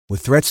With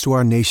threats to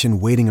our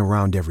nation waiting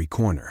around every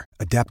corner,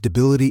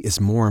 adaptability is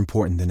more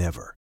important than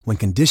ever. When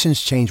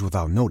conditions change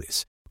without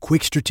notice,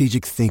 quick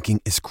strategic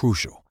thinking is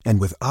crucial.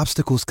 And with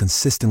obstacles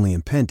consistently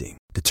impending,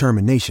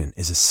 determination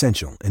is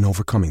essential in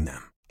overcoming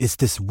them. It's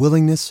this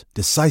willingness,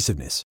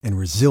 decisiveness, and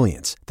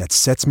resilience that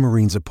sets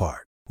Marines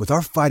apart. With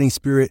our fighting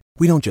spirit,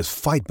 we don't just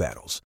fight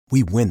battles,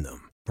 we win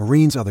them.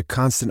 Marines are the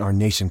constant our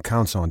nation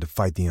counts on to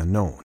fight the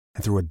unknown.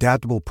 And through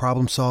adaptable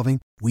problem solving,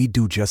 we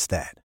do just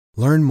that.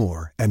 Learn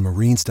more at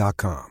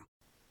marines.com.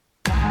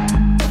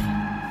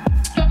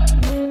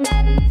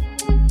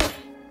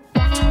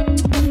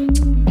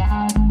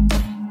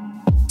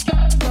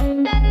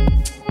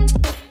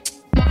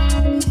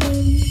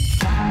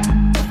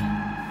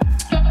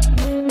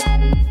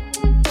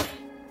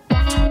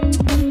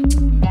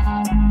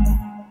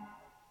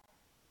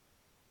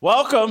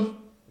 Welcome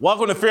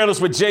to Fearless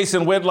with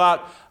Jason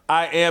Whitlock.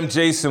 I am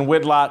Jason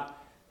Whitlock.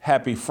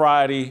 Happy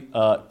Friday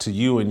to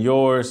you and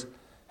yours.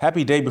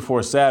 Happy day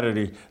before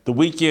Saturday. The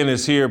weekend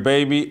is here,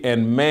 baby,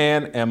 and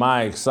man, am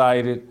I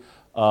excited.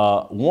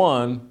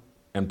 One,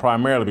 and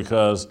primarily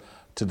because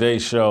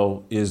today's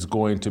show is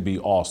going to be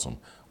awesome.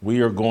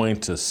 We are going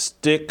to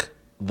stick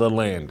the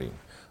landing.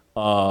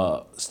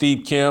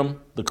 Steve Kim,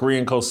 the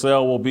Korean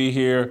Cosell, will be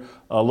here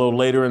a little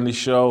later in the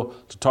show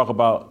to talk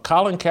about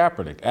Colin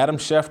Kaepernick. Adam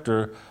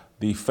Schefter,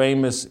 the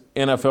famous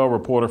NFL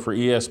reporter for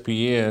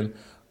ESPN,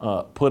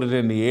 put it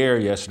in the air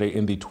yesterday,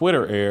 in the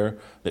Twitter air,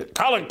 that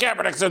Colin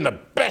Kaepernick's in the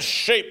best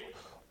shape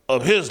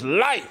of his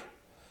life.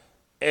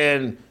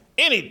 And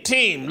any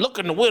team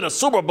looking to win a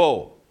Super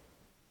Bowl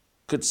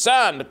could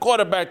sign the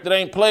quarterback that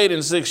ain't played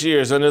in 6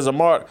 years. And there's a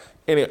mark.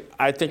 Anyway,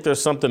 I think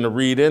there's something to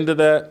read into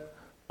that.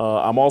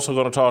 I'm also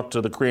going to talk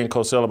to the Korean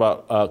Cosell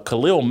about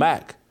Khalil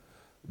Mack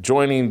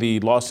joining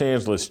the Los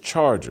Angeles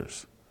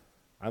Chargers.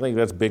 I think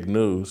that's big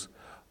news.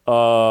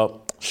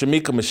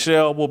 Shamika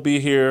Michelle will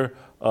be here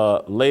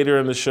later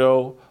in the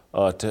show.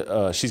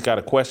 She's got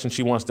a question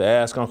she wants to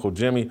ask Uncle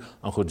Jimmy.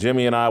 Uncle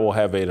Jimmy and I will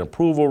have an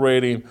approval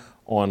rating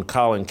on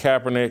Colin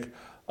Kaepernick.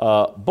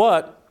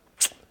 But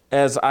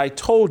as I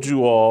told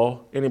you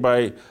all,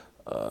 anybody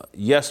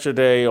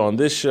yesterday on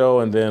this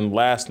show and then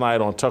last night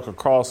on Tucker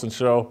Carlson's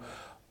show,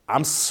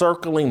 I'm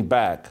circling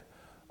back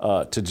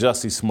to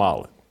Jussie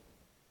Smollett.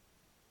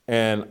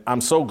 And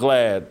I'm so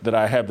glad that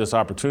I have this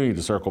opportunity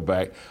to circle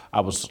back. I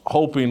was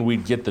hoping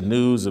we'd get the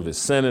news of his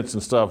sentence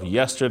and stuff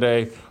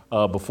yesterday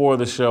before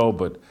the show,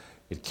 but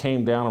it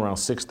came down around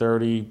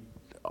 6:30,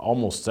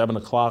 almost 7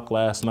 o'clock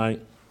last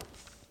night.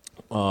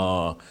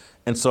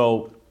 And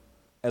so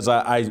as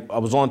I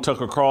was on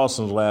Tucker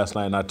Carlson's last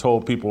night, and I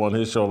told people on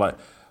his show, like,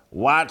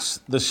 watch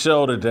the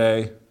show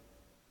today.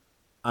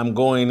 I'm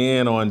going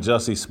in on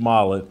Jussie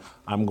Smollett.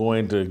 I'm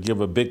going to give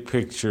a big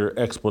picture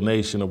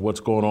explanation of what's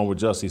going on with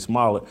Jussie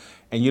Smollett.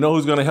 And you know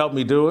who's going to help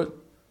me do it?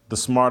 The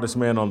smartest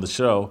man on the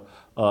show,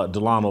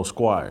 Delano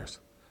Squires.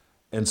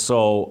 And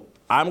so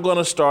I'm going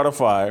to start a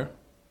fire,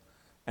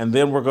 and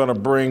then we're going to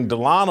bring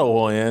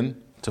Delano in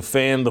to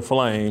fan the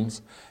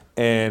flames,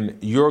 and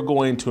you're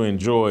going to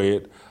enjoy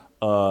it.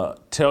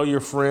 Tell your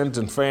friends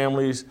and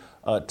families,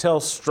 tell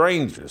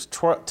strangers,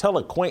 tell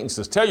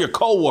acquaintances, tell your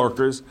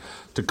coworkers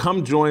to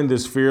come join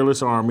this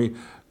fearless army.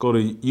 Go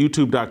to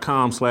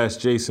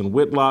youtube.com/Jason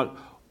Whitlock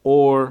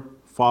or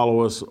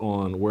follow us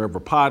on wherever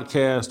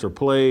podcasts are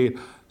played,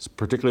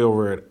 particularly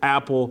over at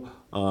Apple.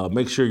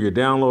 Make sure you're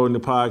downloading the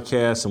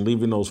podcast and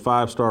leaving those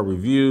 5-star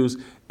reviews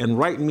and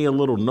writing me a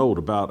little note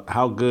about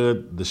how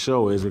good the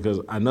show is, because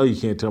I know you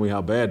can't tell me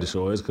how bad the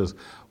show is because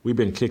we've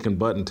been kicking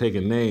butt and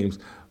taking names.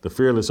 The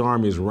Fearless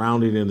Army is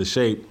rounding into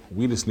shape.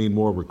 We just need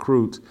more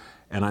recruits,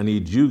 and I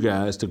need you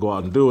guys to go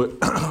out and do it.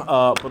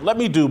 But let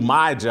me do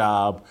my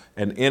job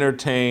and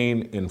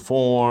entertain,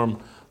 inform,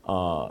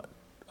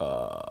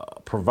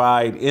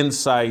 provide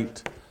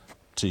insight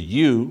to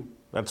you.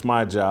 That's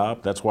my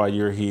job. That's why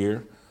you're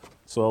here.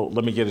 So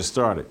let me get it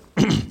started.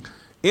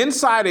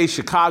 Inside a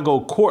Chicago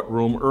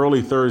courtroom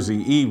early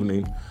Thursday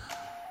evening,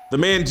 the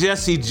man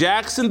Jesse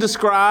Jackson,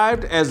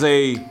 described as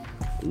a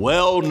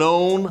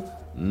well-known,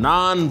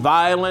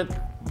 non-violent,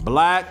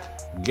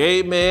 black,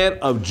 gay man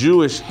of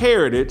Jewish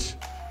heritage,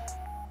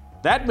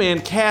 that man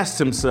cast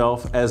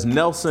himself as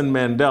Nelson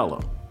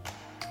Mandela.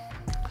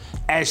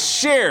 As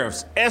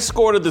sheriffs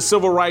escorted the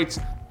civil rights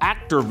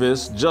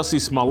activist Jussie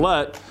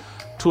Smollett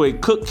to a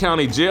Cook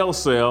County jail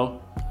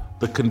cell,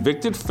 the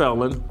convicted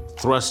felon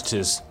thrust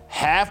his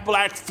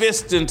half-black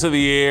fist into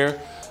the air,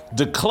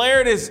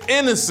 declared his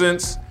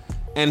innocence,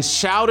 and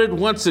shouted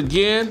once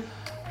again,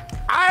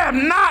 "I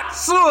am not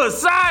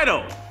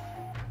suicidal."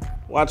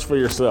 Watch for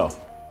yourself.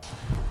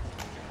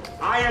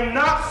 I am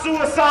not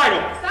suicidal.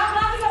 Stop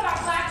laughing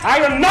about black. I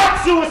am not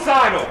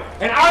suicidal,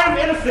 and I am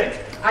innocent.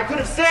 I could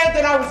have said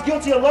that I was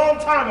guilty a long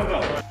time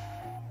ago.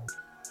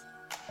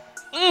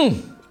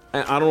 And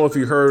I don't know if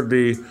you heard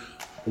the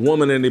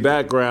woman in the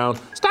background,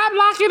 "Stop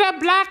locking up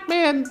black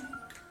men."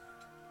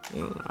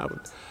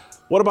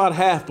 What about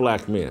half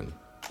black men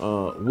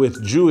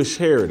with Jewish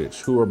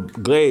heritage who are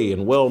gay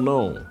and well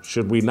known?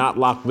 Should we not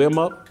lock them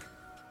up?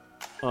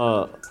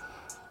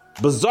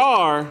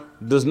 Bizarre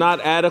does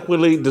not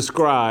adequately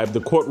describe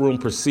the courtroom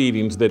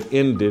proceedings that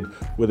ended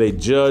with a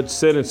judge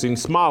sentencing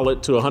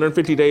Smollett to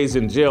 150 days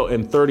in jail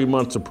and 30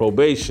 months of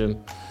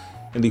probation,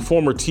 and the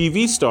former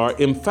TV star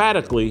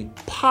emphatically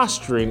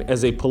posturing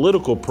as a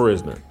political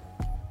prisoner.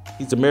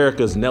 He's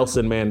America's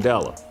Nelson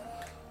Mandela.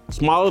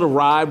 Smollett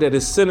arrived at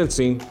his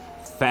sentencing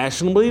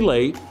fashionably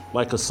late,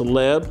 like a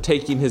celeb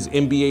taking his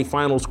NBA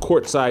Finals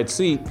courtside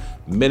seat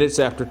minutes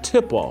after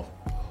tip-off.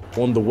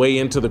 On the way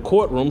into the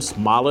courtroom,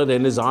 Smollett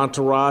and his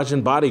entourage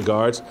and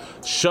bodyguards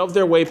shoved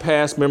their way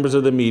past members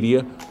of the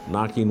media,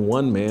 knocking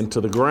one man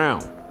to the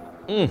ground.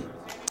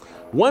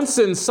 Once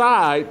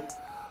inside,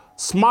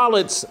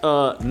 Smollett's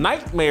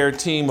nightmare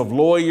team of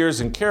lawyers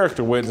and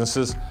character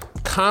witnesses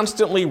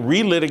constantly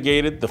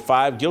relitigated the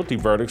 5 guilty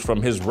verdicts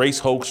from his race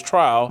hoax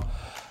trial,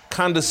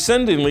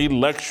 condescendingly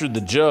lectured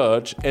the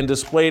judge, and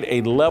displayed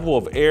a level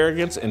of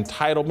arrogance,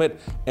 entitlement,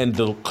 and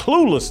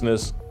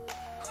cluelessness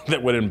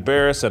that would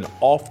embarrass an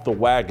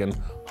off-the-wagon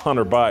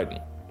Hunter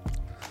Biden.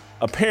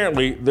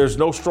 Apparently, there's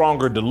no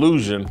stronger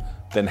delusion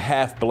than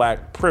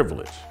half-black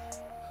privilege.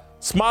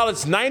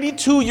 Smollett's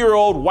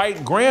 92-year-old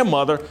white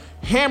grandmother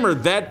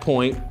hammered that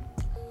point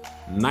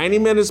 90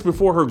 minutes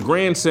before her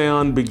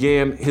grandson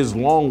began his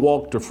long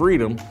walk to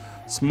freedom.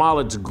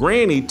 Smollett's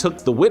granny took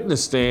the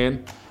witness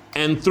stand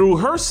and threw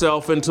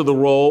herself into the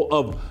role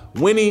of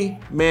Winnie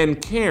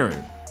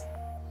Mancaron.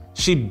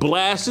 She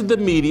blasted the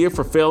media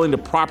for failing to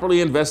properly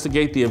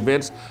investigate the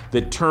events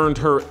that turned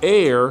her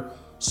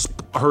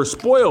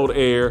spoiled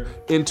heir,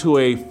 into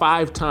a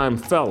 5-time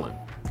felon.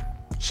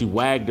 She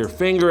wagged her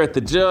finger at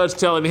the judge,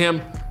 telling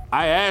him,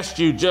 "I asked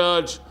you,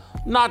 Judge,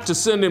 not to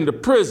send him to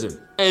prison.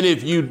 And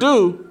if you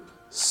do,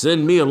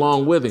 send me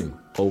along with him,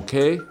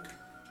 okay?"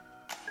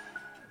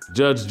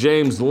 Judge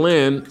James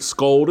Lynn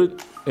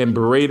scolded and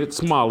berated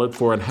Smollett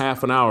for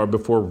half an hour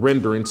before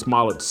rendering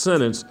Smollett's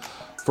sentence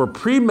for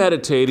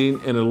premeditating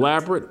an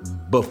elaborate,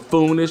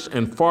 buffoonish,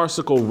 and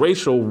farcical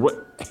racial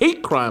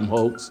hate crime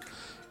hoax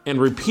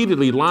and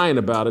repeatedly lying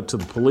about it to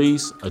the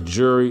police, a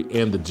jury,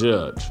 and the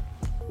judge.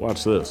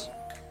 Watch this.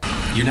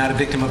 You're not a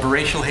victim of a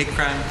racial hate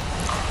crime.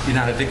 You're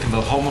not a victim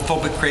of a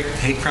homophobic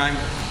hate crime.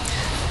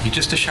 You're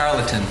just a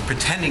charlatan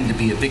pretending to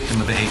be a victim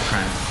of a hate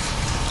crime.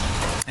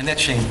 And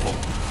that's shameful,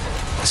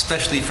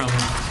 especially from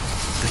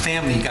the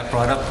family you got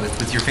brought up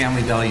with your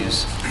family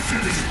values.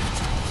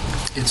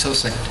 It's so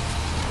sad.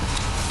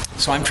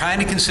 So I'm trying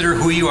to consider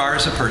who you are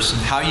as a person,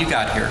 how you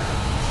got here,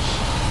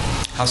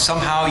 how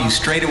somehow you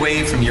strayed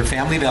away from your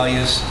family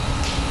values,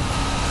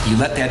 you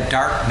let that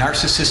dark,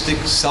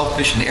 narcissistic,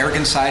 selfish, and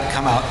arrogant side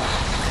come out,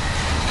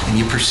 and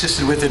you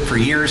persisted with it for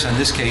years on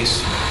this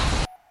case.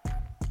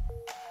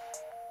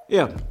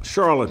 Yeah,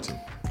 charlatan,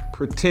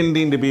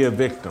 pretending to be a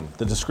victim.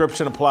 The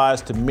description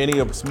applies to many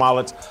of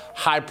Smollett's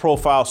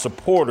high-profile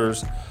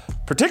supporters,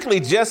 particularly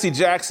Jesse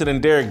Jackson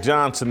and Derrick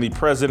Johnson, the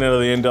president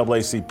of the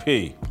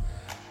NAACP.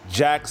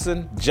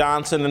 Jackson,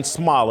 Johnson, and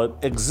Smollett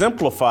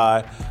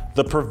exemplify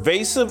the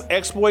pervasive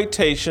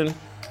exploitation,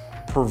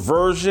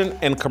 perversion,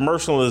 and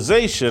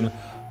commercialization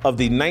of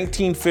the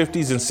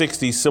 1950s and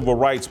 60s civil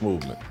rights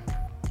movement.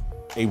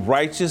 A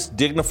righteous,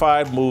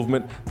 dignified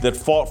movement that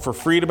fought for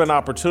freedom and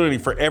opportunity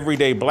for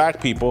everyday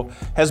black people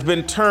has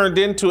been turned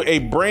into a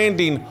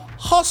branding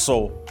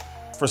hustle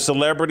for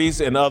celebrities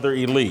and other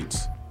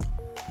elites.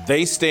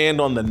 They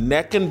stand on the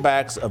neck and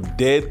backs of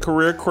dead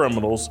career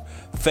criminals,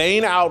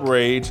 feign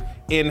outrage,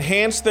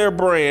 enhance their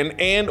brand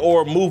and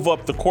or move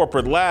up the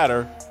corporate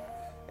ladder,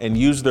 and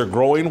use their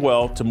growing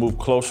wealth to move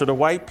closer to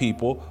white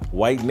people,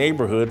 white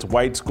neighborhoods,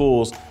 white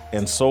schools,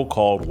 and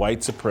so-called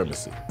white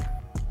supremacy.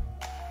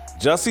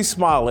 Jussie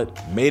Smollett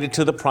made it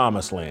to the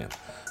promised land,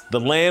 the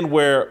land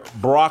where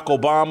Barack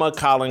Obama,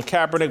 Colin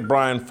Kaepernick,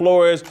 Brian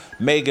Flores,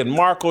 Meghan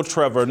Markle,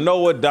 Trevor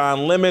Noah,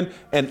 Don Lemon,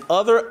 and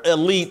other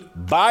elite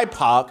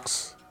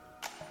BIPOCs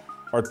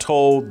are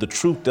told the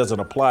truth doesn't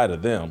apply to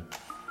them.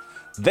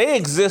 They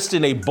exist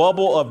in a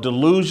bubble of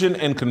delusion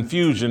and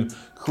confusion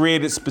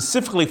created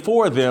specifically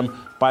for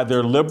them by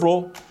their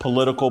liberal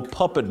political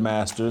puppet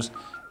masters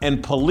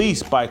and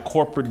policed by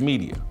corporate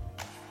media.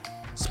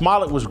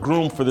 Smollett was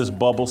groomed for this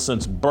bubble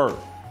since birth.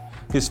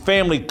 His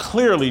family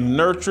clearly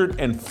nurtured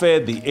and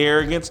fed the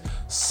arrogance,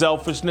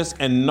 selfishness,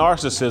 and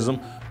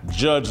narcissism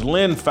Judge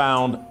Lynn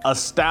found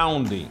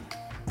astounding.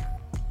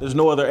 There's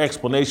no other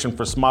explanation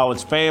for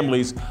Smollett's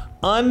family's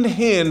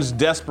unhinged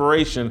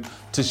desperation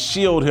to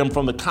shield him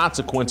from the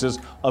consequences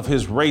of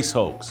his race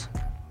hoax.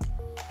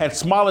 Had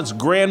Smollett's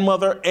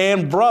grandmother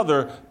and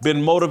brother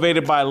been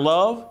motivated by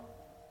love,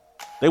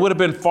 they would have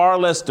been far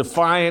less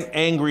defiant,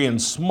 angry,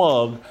 and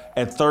smug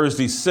at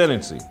Thursday's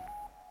sentencing.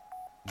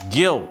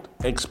 Guilt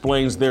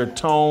explains their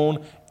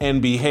tone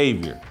and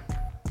behavior.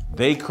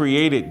 They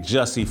created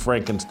Jussie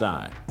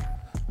Frankenstein.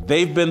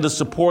 They've been the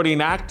supporting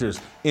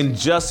actors in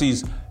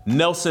Jussie's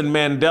Nelson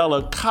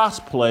Mandela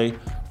cosplay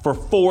for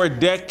 4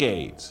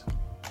 decades.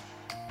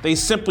 They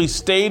simply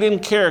stayed in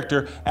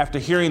character after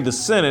hearing the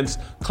sentence,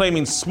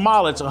 claiming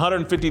Smollett's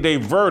 150-day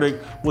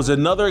verdict was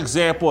another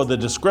example of the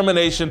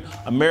discrimination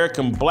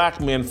American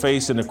black men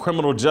face in the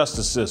criminal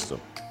justice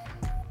system.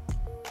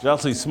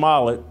 Jussie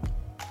Smollett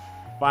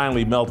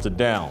finally melted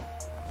down.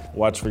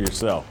 Watch for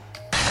yourself.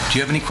 Do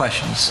you have any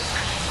questions?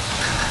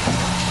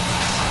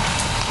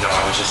 No,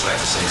 I would just like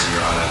to say to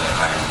Your Honor that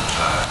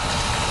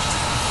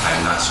I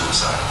am not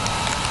suicidal.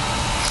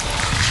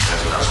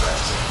 That's what I was about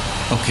to say.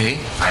 Okay.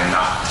 I am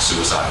not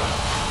suicidal.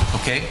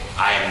 Okay.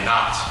 I am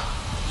not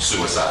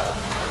suicidal.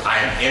 I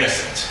am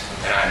innocent,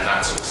 and I am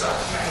not suicidal.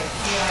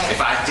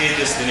 If I did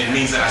this, then it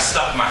means that I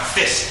stuck my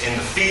fist in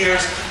the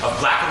fears of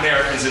Black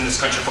Americans in this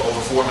country for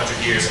over 400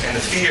 years and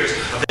the fears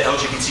of the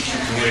LGBTQ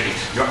community.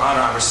 Your Honor,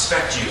 I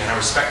respect you and I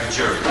respect the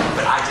jury,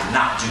 but I did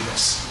not do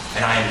this.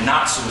 And I am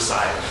not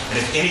suicidal. And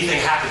if anything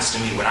happens to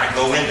me when I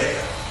go in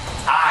there,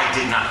 I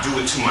did not do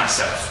it to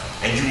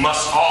myself. And you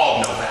must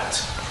all know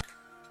that.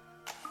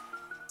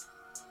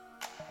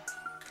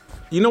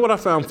 You know what I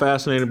found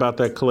fascinating about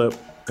that clip?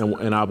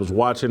 And I was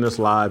watching this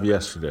live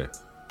yesterday.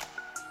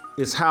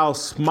 It's how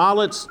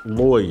Smollett's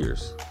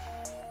lawyers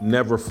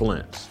never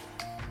flinched.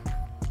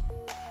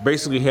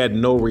 Basically had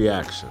no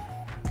reaction.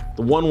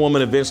 The one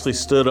woman eventually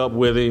stood up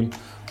with him,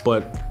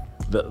 but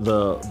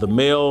the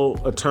male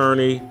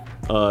attorney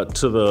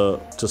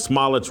to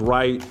Smollett's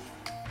right,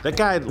 that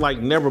guy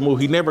never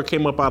moved. He never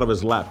came up out of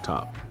his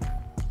laptop.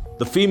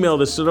 The female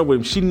that stood up with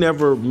him, she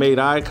never made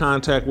eye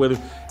contact with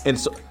him. And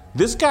so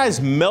this guy's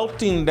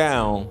melting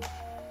down.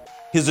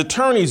 His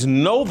attorneys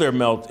know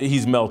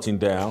he's melting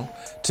down.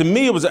 To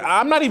me,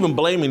 I'm not even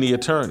blaming the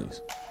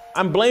attorneys.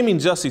 I'm blaming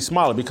Jussie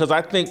Smollett because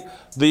I think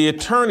the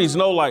attorneys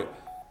know,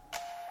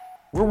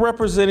 we're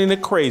representing a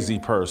crazy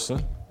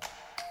person.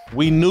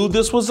 We knew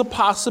this was a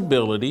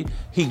possibility.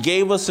 He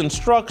gave us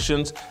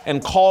instructions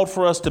and called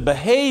for us to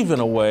behave in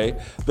a way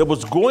that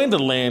was going to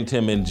land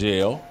him in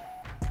jail.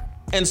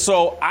 And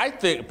so I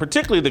think,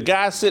 particularly the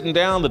guy sitting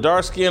down, the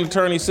dark-skinned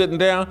attorney sitting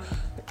down,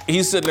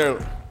 he's sitting there.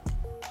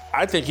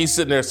 I think he's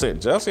sitting there saying,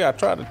 Jussie, I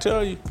tried to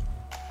tell you.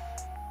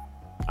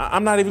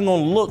 I'm not even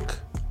gonna look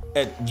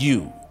at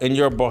you and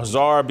your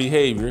bizarre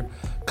behavior,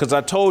 because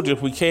I told you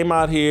if we came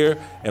out here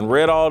and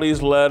read all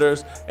these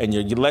letters and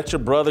you let your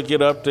brother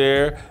get up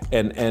there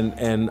and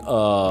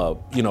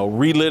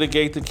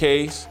relitigate the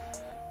case,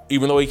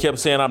 even though he kept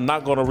saying, I'm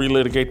not gonna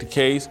relitigate the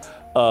case,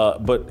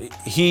 but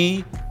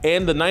he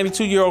and the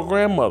 92-year-old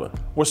grandmother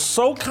were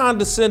so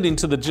condescending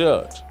to the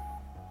judge,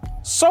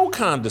 so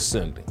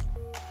condescending,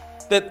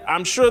 that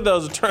I'm sure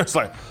those attorneys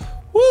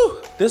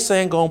whoo, this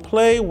ain't gonna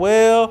play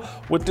well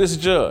with this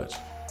judge.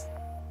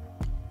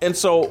 And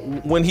so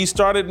when he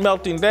started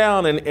melting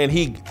down and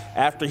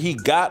after he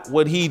got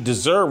what he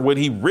deserved, what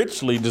he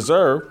richly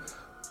deserved,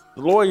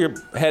 the lawyer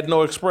had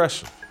no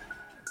expression.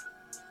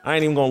 I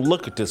ain't even gonna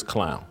look at this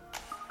clown.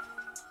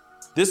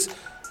 This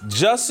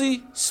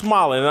Jussie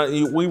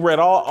Smollett, we read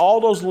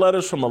all those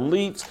letters from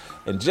elites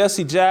and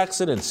Jesse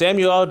Jackson and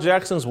Samuel L.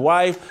 Jackson's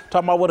wife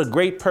talking about what a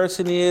great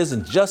person he is,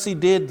 and Jussie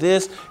did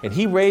this, and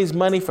he raised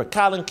money for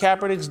Colin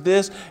Kaepernick's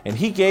this, and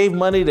he gave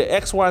money to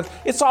X, Y.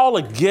 It's all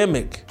a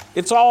gimmick.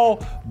 It's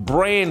all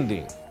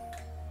branding.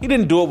 He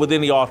didn't do it with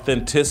any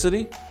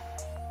authenticity.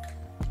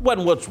 It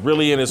wasn't what's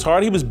really in his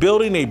heart. He was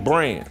building a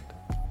brand.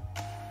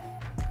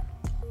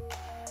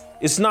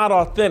 It's not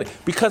authentic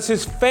because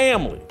his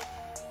family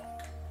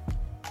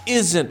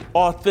isn't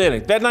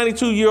authentic. That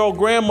 92-year-old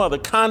grandmother,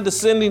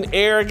 condescending,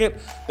 arrogant,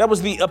 that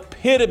was the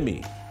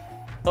epitome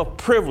of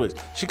privilege.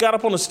 She got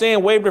up on the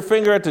stand, waved her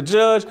finger at the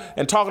judge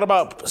and talking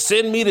about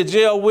send me to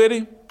jail with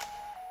him.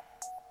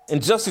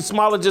 And Jussie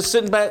Smollett just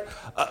sitting back,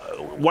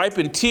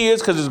 wiping tears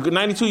because his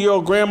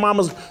 92-year-old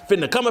grandmama's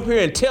finna come up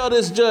here and tell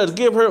this judge,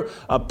 give her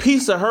a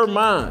piece of her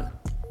mind.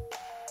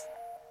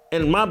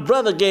 And my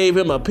brother gave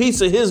him a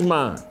piece of his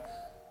mind.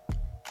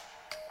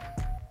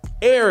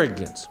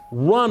 Arrogance,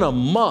 run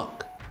amok.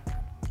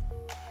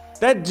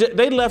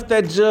 They left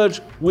that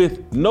judge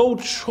with no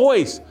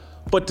choice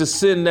but to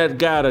send that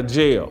guy to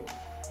jail.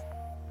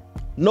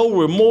 No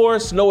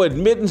remorse, no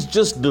admittance,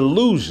 just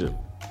delusion.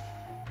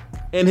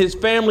 And his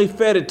family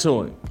fed it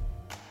to him.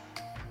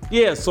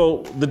 Yeah,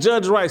 so the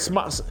judge writes,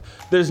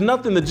 there's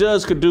nothing the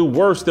judge could do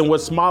worse than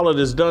what Smollett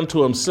has done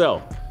to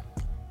himself.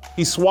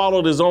 He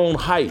swallowed his own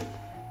hype.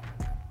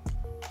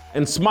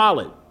 And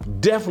Smollett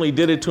definitely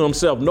did it to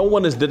himself. No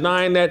one is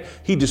denying that.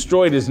 He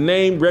destroyed his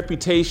name,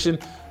 reputation,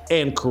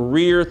 and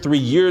career 3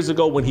 years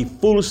ago when he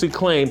foolishly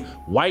claimed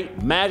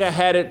white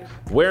MAGA-hatted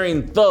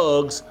wearing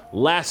thugs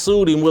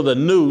lassoed him with a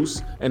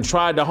noose and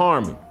tried to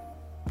harm him.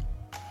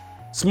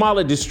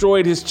 Smollett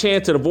destroyed his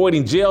chance at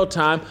avoiding jail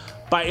time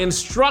by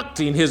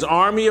instructing his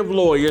army of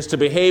lawyers to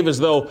behave as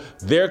though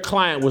their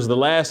client was the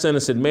last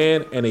innocent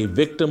man and a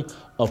victim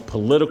of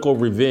political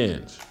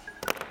revenge.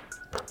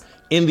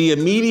 In the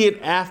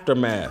immediate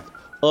aftermath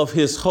of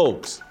his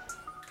hoax,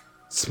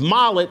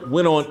 Smollett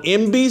went on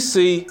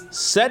NBC,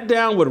 sat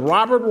down with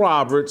Robert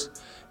Roberts,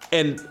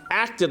 and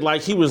acted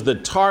like he was the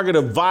target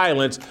of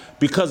violence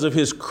because of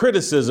his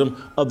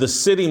criticism of the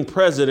sitting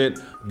president,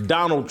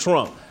 Donald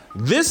Trump.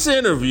 This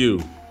interview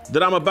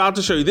that I'm about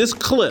to show you, this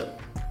clip,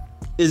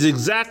 is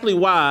exactly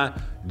why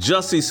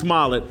Jussie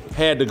Smollett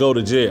had to go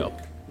to jail.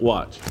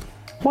 Watch.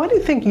 Why do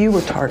you think you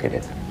were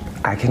targeted?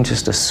 I can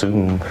just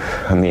assume,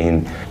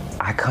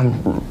 I I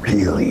come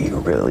really,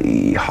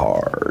 really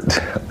hard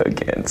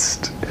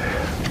against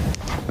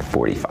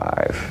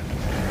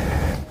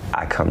 45.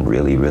 I come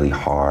really, really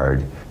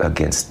hard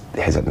against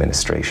his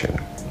administration.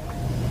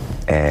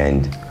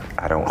 And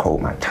I don't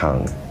hold my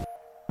tongue.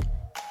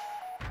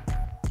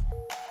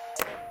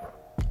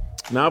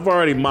 Now, I've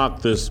already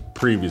mocked this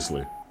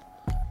previously,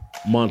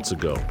 months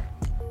ago.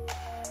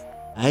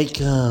 I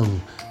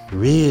come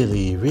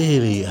really,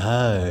 really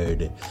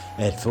hard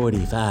at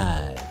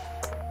 45,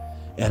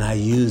 and I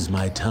use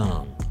my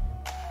tongue.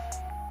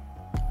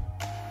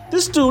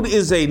 This dude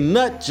is a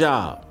nut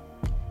job.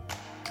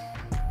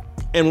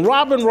 And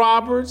Robin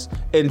Roberts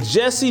and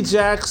Jesse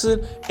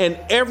Jackson and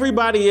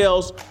everybody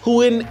else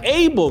who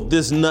enabled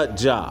this nut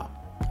job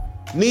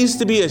needs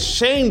to be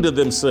ashamed of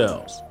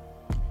themselves.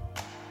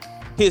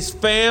 His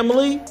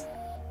family,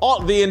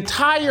 the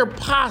entire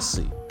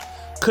posse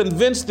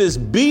convinced this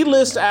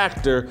B-list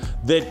actor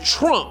that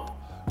Trump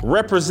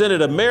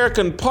represented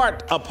American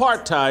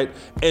apartheid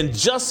and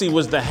Jussie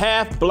was the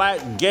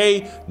half-black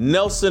gay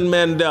Nelson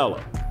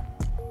Mandela.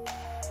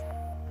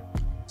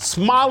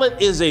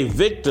 Smollett is a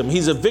victim.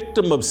 He's a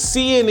victim of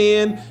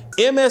CNN,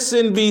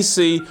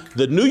 MSNBC,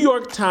 the New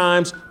York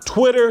Times,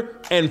 Twitter,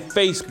 and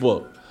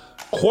Facebook.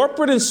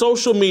 Corporate and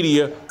social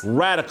media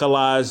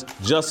radicalized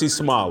Jussie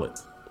Smollett.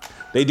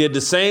 They did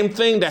the same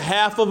thing to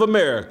half of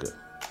America.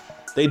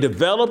 They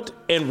developed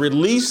and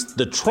released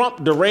the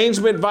Trump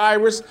derangement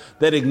virus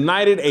that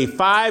ignited a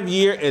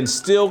 5-year and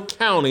still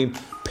counting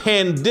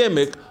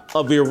pandemic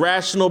of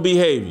irrational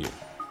behavior.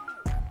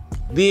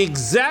 The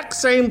exact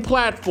same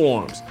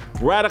platforms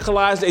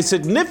radicalized a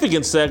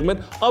significant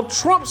segment of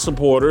Trump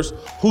supporters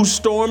who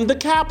stormed the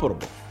Capitol.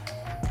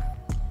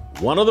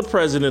 One of the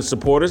president's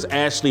supporters,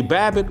 Ashley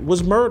Babbitt,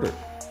 was murdered.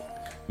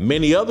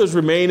 Many others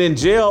remain in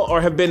jail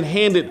or have been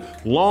handed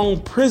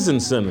long prison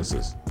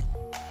sentences.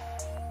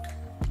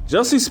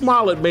 Jussie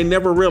Smollett may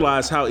never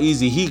realize how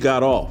easy he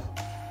got off.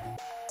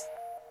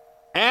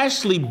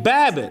 Ashley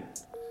Babbitt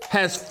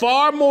has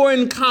far more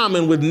in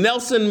common with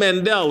Nelson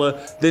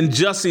Mandela than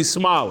Jussie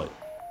Smollett.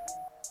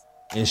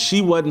 And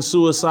she wasn't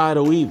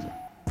suicidal either.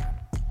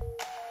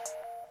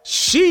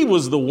 She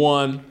was the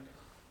one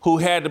who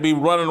had to be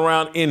running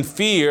around in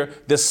fear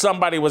that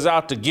somebody was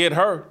out to get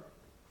her.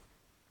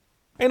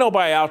 Ain't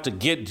nobody out to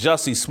get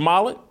Jussie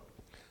Smollett.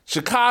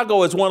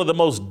 Chicago is one of the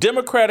most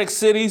democratic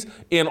cities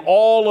in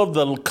all of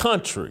the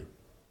country.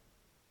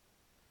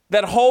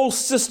 That whole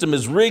system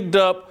is rigged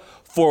up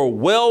for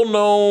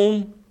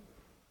well-known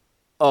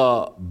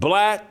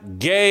black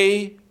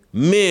gay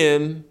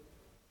men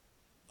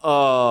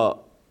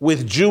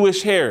with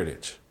Jewish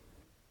heritage.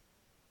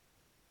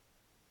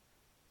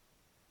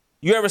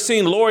 You ever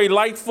seen Lori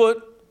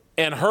Lightfoot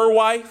and her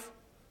wife,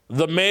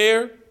 the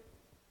mayor?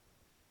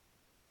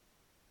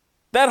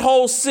 That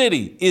whole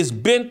city is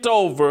bent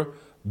over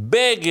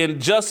begging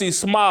Jussie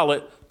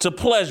Smollett to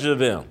pleasure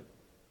them.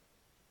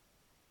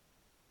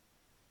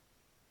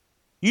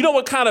 You know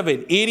what kind of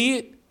an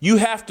idiot you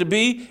have to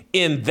be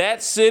in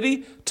that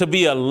city to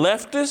be a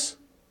leftist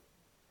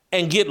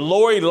and get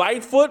Lori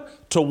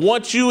Lightfoot to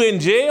want you in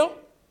jail?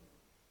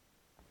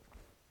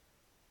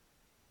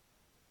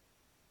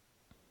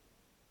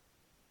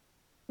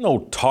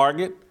 No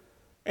target.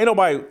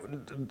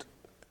 Don't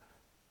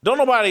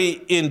nobody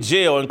in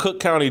jail, in Cook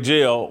County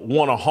Jail,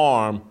 want to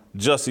harm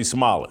Jussie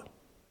Smollett.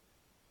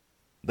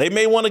 They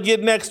may want to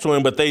get next to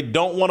him, but they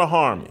don't want to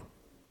harm him.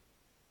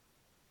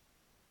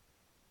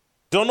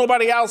 Don't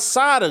nobody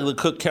outside of the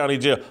Cook County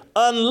Jail,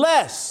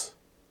 unless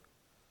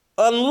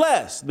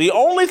the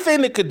only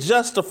thing that could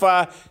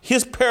justify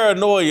his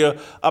paranoia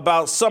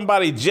about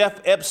somebody Jeff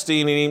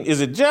Epstein and him,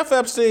 is it Jeff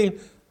Epstein?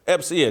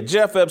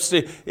 Jeff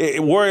Epstein,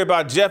 worry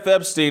about Jeff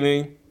Epstein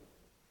and him,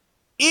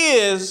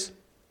 is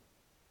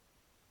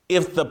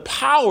if the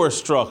power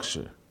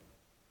structure,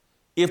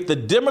 if the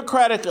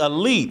Democratic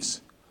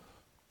elites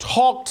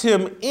talked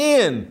him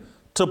in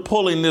to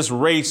pulling this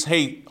race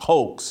hate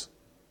hoax.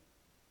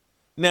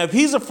 Now, if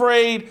he's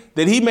afraid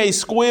that he may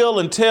squeal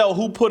and tell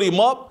who put him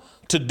up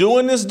to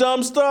doing this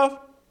dumb stuff,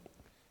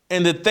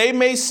 and that they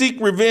may seek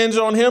revenge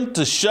on him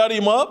to shut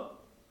him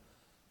up,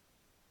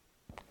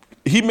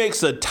 he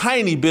makes a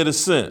tiny bit of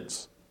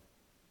sense.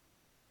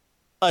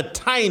 A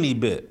tiny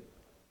bit.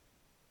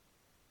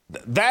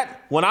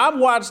 That, when I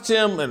watched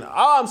him and,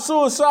 I'm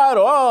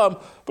suicidal,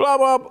 blah,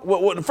 blah,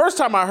 blah. The first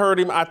time I heard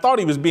him, I thought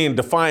he was being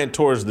defiant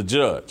towards the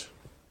judge.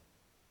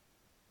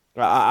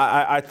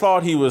 I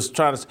thought he was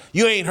trying to say,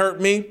 you ain't hurt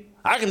me.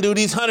 I can do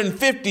these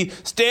 150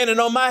 standing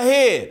on my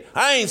head.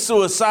 I ain't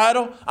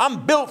suicidal.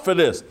 I'm built for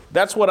this.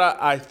 That's what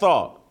I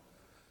thought.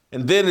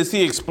 And then as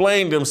he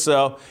explained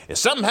himself, if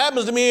something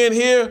happens to me in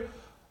here,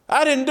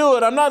 I didn't do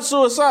it. I'm not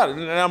suicidal.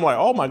 And I'm like,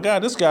 oh my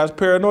God, this guy's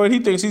paranoid. He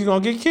thinks he's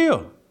going to get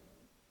killed.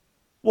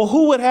 Well,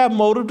 who would have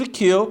motive to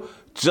kill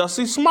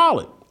Jussie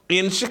Smollett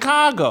in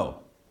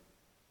Chicago?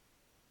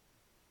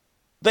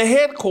 The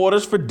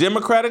headquarters for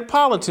Democratic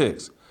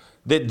politics.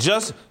 That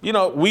just,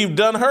 we've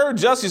heard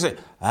Jussie say,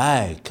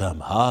 I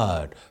come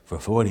hard for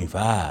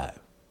 45.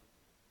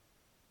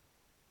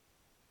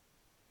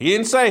 He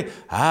didn't say,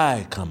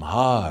 I come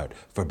hard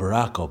for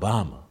Barack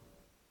Obama.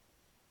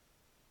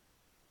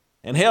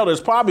 And hell,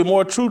 there's probably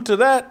more truth to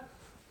that.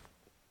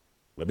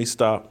 Let me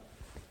stop.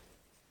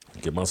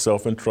 Get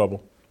myself in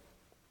trouble.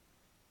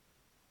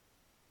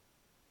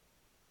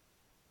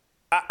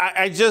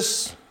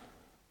 The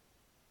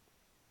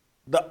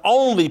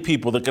only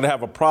people that could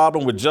have a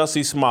problem with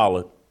Jussie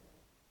Smollett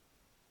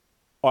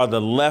are the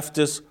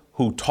leftists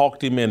who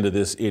talked him into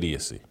this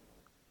idiocy,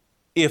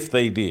 if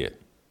they did.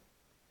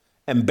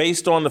 And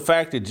based on the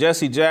fact that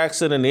Jesse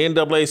Jackson and the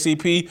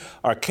NAACP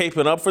are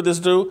caping up for this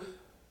dude,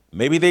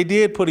 maybe they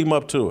did put him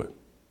up to it.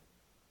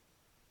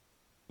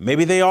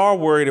 Maybe they are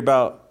worried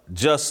about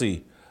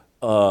Jussie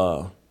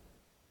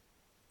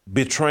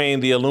betraying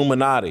the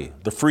Illuminati,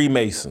 the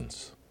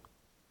Freemasons.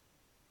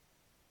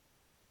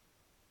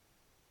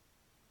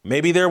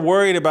 Maybe they're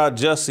worried about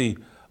Jussie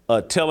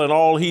telling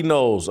all he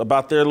knows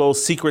about their little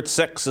secret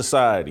sex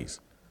societies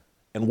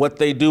and what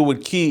they do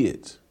with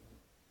kids.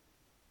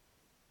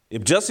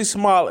 If Jussie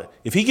Smollett,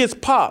 if he gets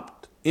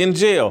popped in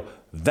jail,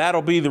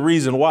 that'll be the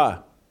reason why.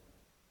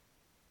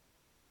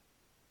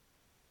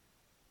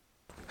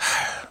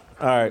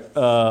 All right,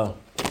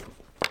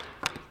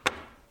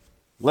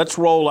 let's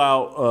roll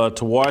out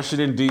to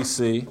Washington,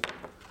 D.C.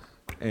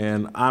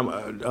 And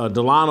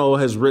Delano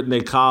has written a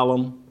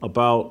column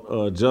about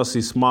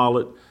Jussie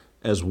Smollett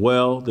as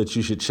well that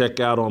you should check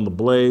out on The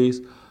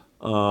Blaze.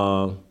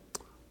 But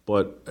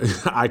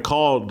I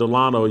called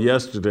Delano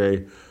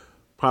yesterday,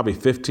 probably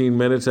 15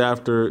 minutes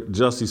after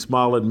Jussie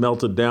Smollett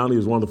melted down. He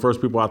was one of the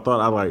first people I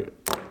thought,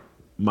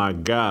 my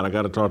God, I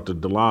got to talk to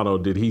Delano.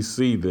 Did he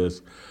see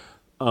this?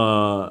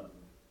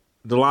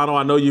 Delano,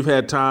 I know you've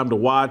had time to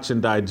watch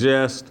and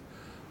digest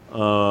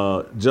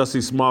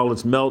Jussie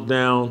Smollett's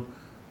meltdown.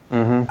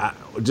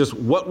 Mm-hmm. Just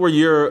what were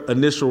your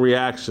initial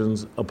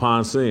reactions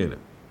upon seeing it?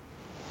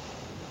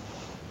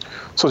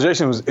 So,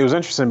 Jason, it was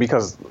interesting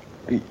because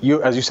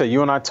as you said,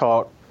 you and I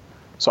talked,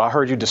 so I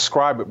heard you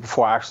describe it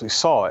before I actually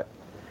saw it.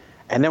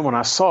 And then when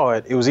I saw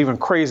it, it was even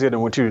crazier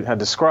than what you had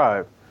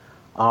described.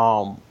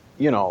 The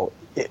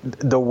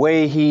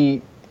way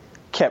he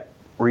kept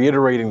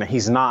reiterating that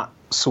he's not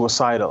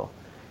suicidal.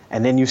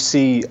 And then you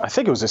see, I'm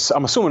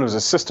assuming it was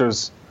his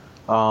sisters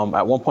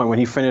at one point when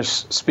he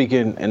finished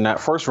speaking in that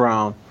first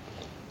round,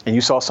 and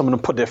you saw some of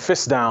them put their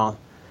fists down,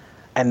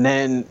 and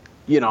then,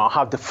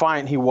 how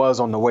defiant he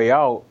was on the way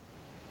out.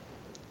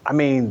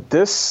 When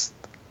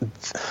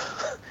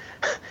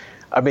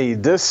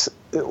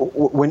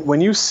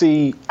you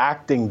see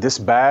acting this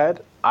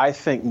bad, I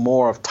think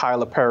more of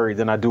Tyler Perry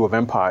than I do of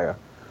Empire,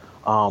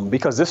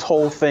 because this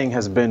whole thing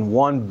has been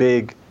one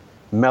big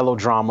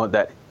melodrama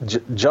that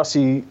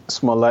Jussie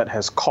Smollett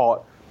has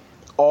caught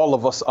all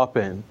of us up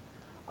in.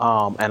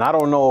 And I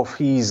don't know if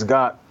he's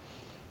got,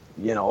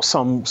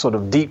 some sort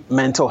of deep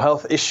mental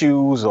health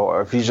issues,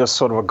 or if he's just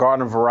sort of a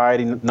garden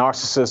variety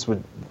narcissist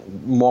with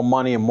more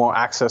money and more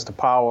access to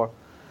power.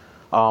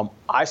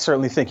 I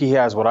certainly think he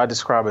has what I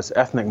describe as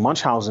ethnic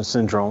Munchausen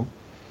syndrome.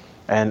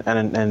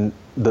 And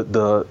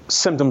the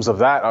symptoms of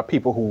that are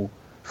people who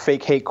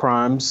fake hate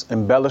crimes,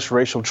 embellish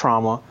racial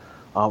trauma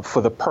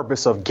for the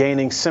purpose of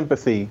gaining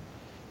sympathy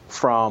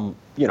from,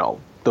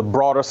 the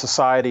broader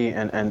society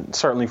and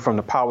certainly from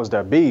the powers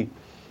that be.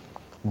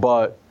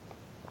 But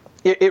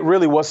it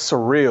really was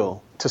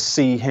surreal to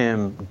see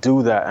him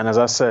do that. And as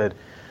I said,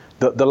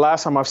 the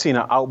last time I've seen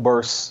an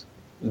outburst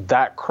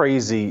that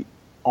crazy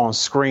on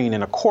screen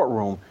in a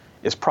courtroom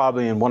is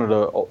probably in one of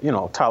the,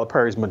 Tyler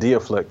Perry's Medea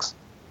flicks.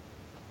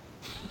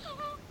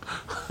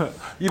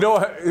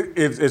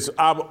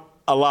 I'm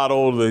a lot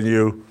older than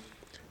you.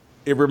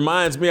 It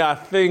reminds me, I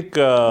think,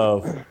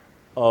 of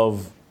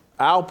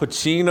Al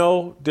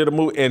Pacino did a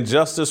movie,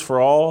 Injustice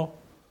for All,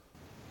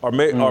 or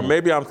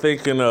maybe I'm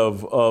thinking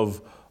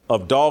of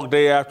Dog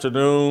Day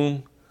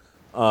Afternoon.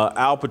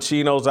 Al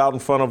Pacino's out in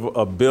front of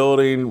a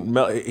building.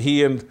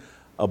 He and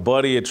a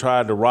buddy had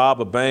tried to rob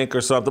a bank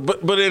or something.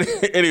 But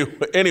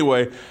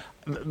anyway,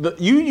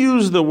 you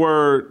use the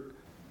word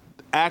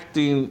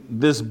acting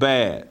this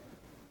bad.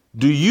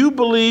 Do you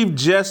believe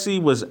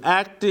Jussie was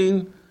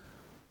acting?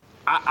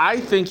 I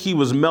think he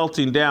was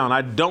melting down.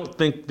 I don't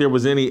think there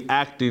was any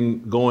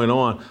acting going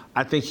on.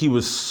 I think he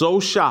was so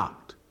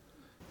shocked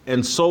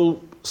and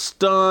so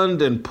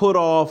stunned and put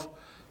off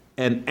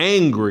and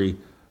angry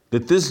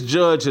that this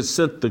judge had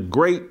sent the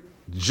great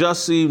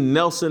Jussie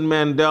Nelson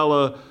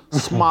Mandela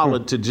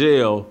Smollett to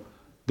jail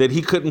that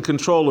he couldn't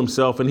control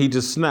himself and he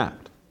just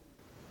snapped.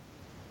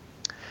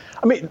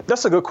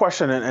 That's a good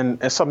question,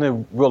 and it's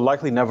something we'll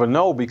likely never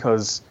know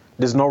because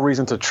there's no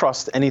reason to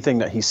trust anything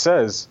that he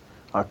says.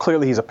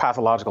 Clearly, he's a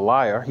pathological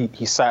liar.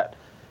 He sat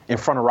in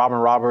front of Robin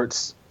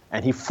Roberts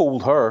and he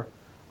fooled her,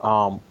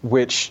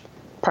 which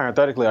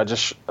parenthetically, I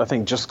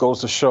think just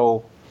goes to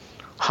show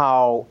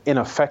how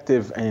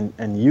ineffective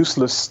and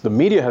useless the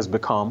media has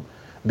become,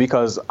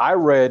 because I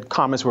read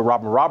comments where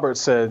Robin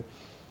Roberts said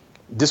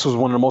this was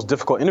one of the most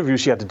difficult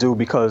interviews she had to do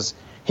because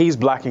he's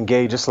black and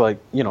gay, just like,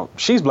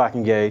 she's black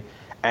and gay.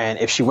 And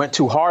if she went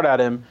too hard at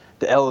him,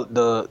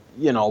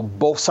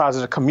 both sides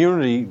of the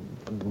community,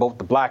 both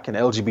the black and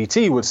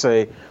LGBT, would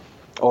say,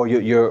 "Oh,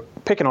 you're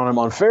picking on him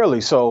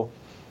unfairly." So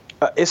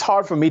it's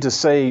hard for me to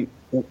say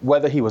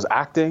whether he was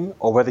acting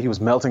or whether he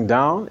was melting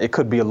down. It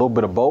could be a little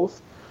bit of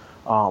both.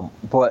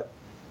 But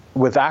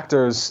with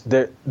actors,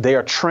 they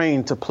are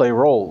trained to play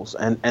roles,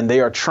 and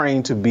they are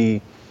trained to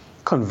be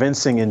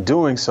convincing in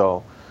doing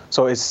so.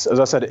 So it's, as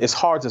I said, it's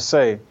hard to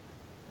say.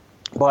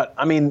 But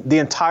I mean, the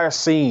entire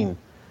scene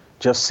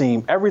just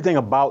seemed, everything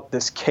about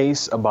this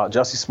case, about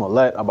Jussie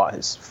Smollett, about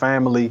his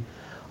family,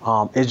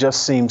 it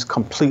just seems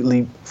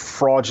completely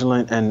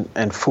fraudulent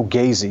and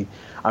fugazi.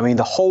 I mean,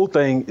 the whole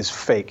thing is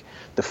fake.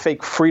 The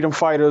fake freedom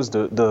fighters,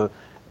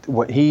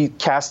 what he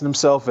casted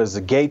himself as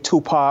the gay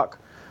Tupac.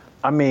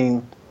 I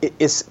mean,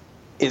 it's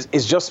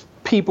just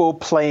people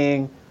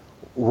playing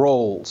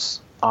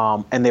roles,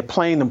 and they're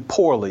playing them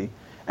poorly.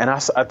 And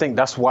I think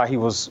that's why he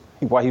was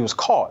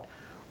caught,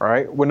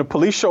 right? When the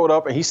police showed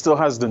up and he still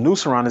has the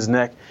noose around his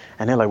neck,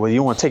 and they're like, "Well,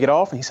 you want to take it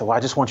off?" And he said, "Well,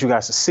 I just want you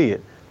guys to see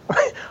it."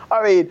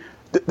 I mean,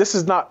 this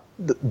is not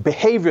the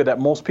behavior that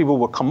most people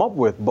would come up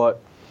with,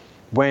 but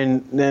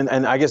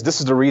and I guess this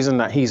is the reason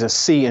that he's a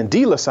C and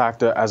D list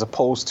actor, as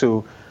opposed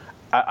to,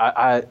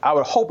 I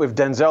would hope if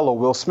Denzel or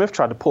Will Smith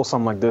tried to pull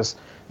something like this,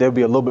 they'd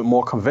be a little bit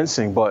more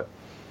convincing. But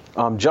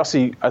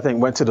Jussie, I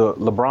think, went to the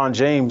LeBron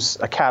James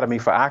Academy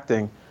for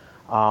acting,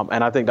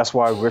 and I think that's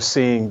why we're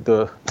seeing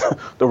the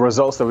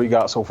results that we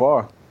got so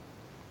far.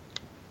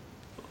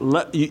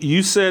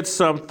 You said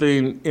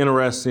something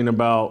interesting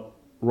about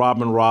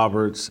Robin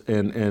Roberts,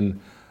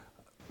 and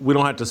we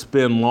don't have to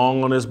spend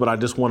long on this, but I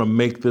just want to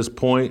make this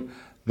point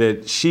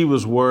that she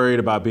was worried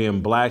about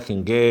being black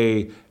and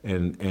gay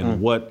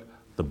and what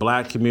the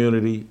black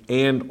community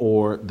and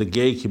or the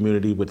gay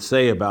community would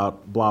say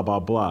about blah, blah,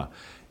 blah.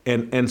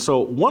 And so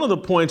one of the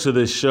points of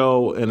this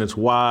show, and it's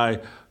why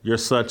you're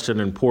such an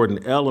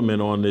important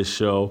element on this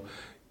show,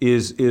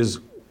 is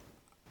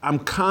I'm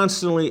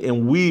constantly,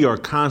 and we are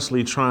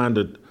constantly trying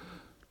to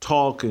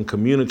talk and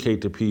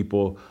communicate to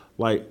people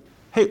like,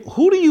 hey,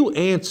 who do you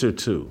answer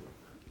to?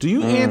 Do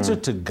you answer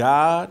to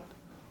God,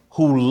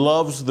 who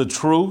loves the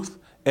truth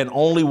and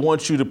only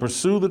wants you to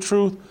pursue the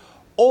truth?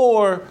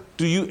 Or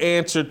do you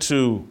answer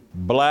to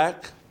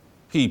black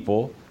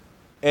people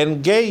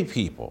and gay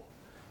people?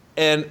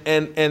 And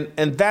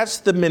that's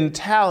the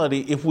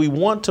mentality. If we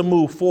want to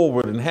move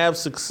forward and have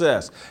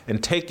success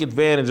and take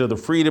advantage of the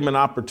freedom and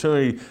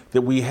opportunity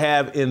that we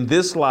have in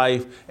this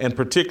life, and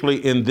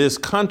particularly in this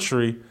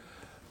country,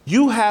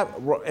 you have,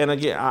 and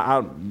again,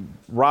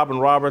 Robin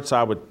Roberts,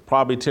 I would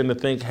probably tend to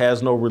think,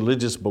 has no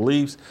religious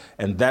beliefs,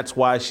 and that's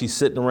why she's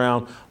sitting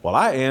around, well,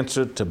 I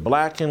answer to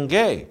black and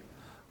gay.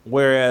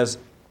 Whereas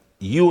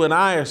you and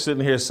I are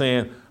sitting here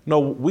saying, no,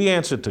 we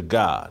answer to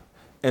God.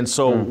 And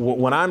so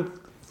when I'm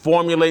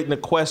formulating a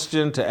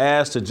question to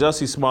ask to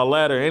Jussie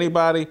Smollett or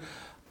anybody,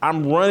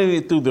 I'm running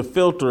it through the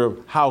filter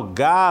of how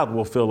God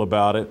will feel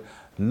about it,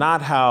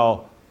 not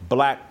how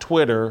Black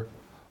Twitter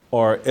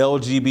or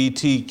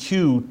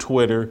LGBTQ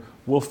Twitter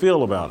will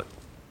feel about it.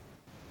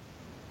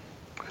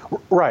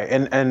 Right,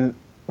 and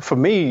for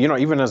me,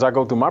 even as I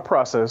go through my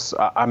process,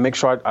 I make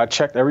sure I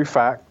check every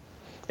fact.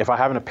 If I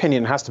have an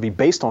opinion, it has to be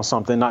based on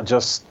something, not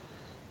just,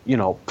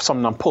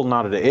 something I'm pulling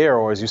out of the air,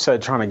 or as you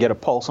said, trying to get a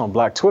pulse on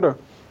Black Twitter.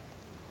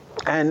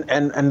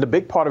 And the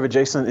big part of it,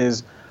 Jason,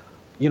 is,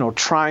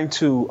 trying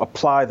to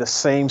apply the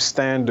same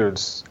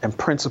standards and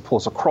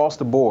principles across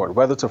the board,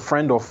 whether it's a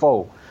friend or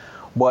foe.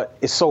 But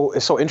it's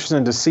so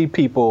interesting to see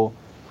people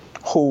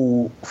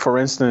who, for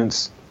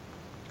instance,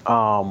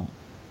 I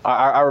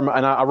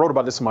wrote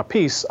about this in my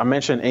piece. I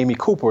mentioned Amy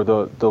Cooper,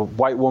 the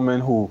white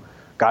woman who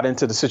got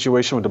into the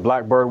situation with the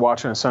black bird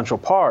watcher in Central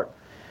Park.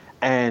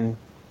 And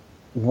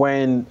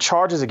when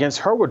charges against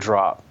her were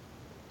dropped,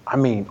 I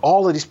mean,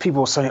 all of these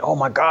people were saying, oh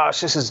my gosh,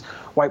 this is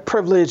white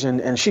privilege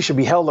and she should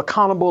be held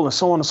accountable and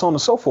so on and so on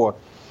and so forth.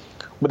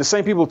 But the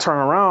same people turn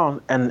around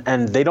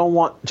and they don't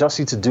want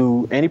Jussie to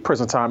do any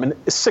prison time. And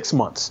it's 6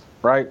 months,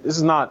 right?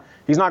 He's not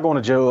going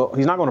to jail.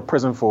 He's not going to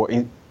prison for,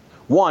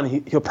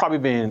 he'll probably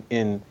be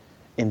in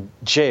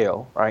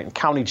jail, right? In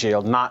county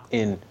jail, not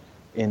in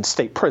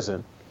state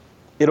prison.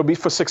 It'll be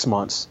for 6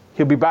 months.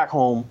 He'll be back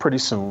home pretty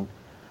soon.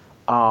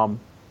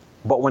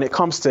 But when it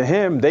comes to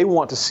him, they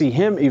want to see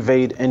him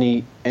evade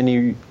any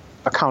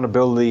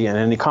accountability and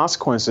any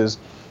consequences.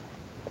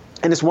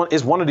 And it's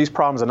one of these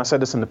problems, and I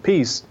said this in the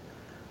piece,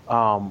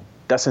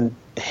 that's in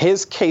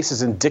his case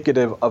is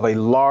indicative of a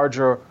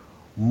larger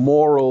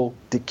moral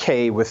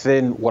decay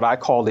within what I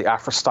call the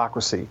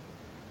Afrostocracy,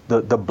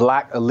 the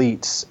black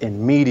elites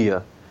in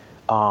media,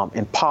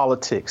 in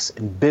politics,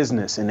 in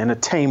business, in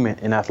entertainment,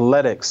 in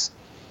athletics,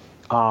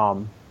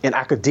 in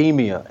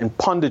academia, in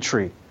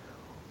punditry,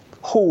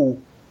 who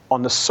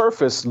on the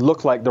surface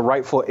look like the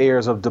rightful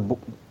heirs of Du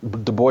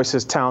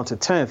Bois's Talented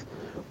Tenth,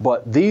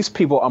 but these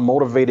people are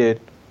motivated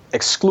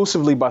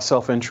exclusively by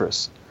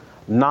self-interest,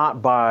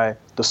 not by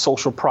the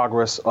social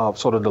progress of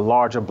sort of the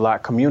larger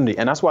black community.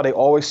 And that's why they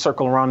always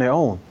circle around their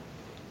own,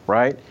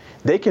 right?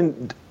 They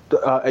can,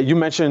 you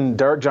mentioned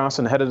Derek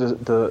Johnson, the head of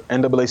the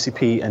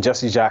NAACP, and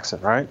Jesse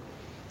Jackson, right?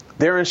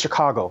 They're in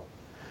Chicago.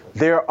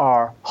 There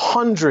are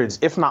hundreds,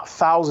 if not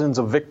thousands,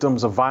 of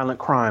victims of violent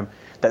crime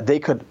that they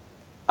could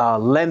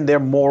lend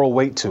their moral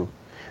weight to.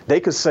 They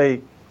could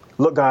say,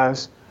 look,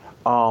 guys,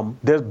 be on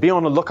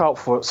the lookout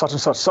for such and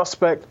such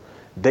suspect.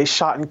 They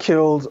shot and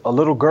killed a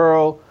little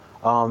girl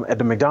at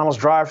the McDonald's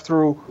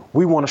drive-thru.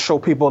 We want to show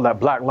people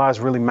that black lives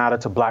really matter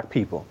to black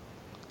people.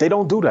 They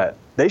don't do that.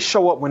 They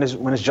show up when it's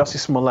Jussie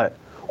Smollett,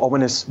 or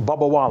when it's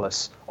Bubba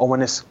Wallace, or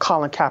when it's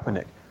Colin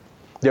Kaepernick.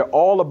 They're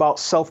all about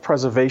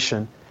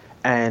self-preservation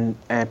and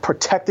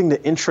protecting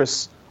the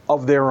interests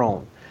of their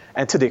own.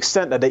 And to the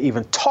extent that they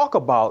even talk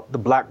about the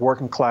black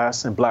working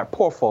class and black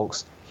poor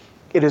folks,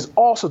 it is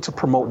also to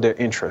promote their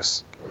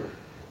interests.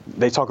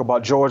 They talk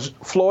about George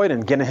Floyd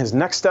and getting his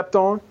neck stepped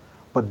on,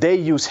 but they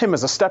use him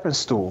as a stepping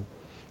stool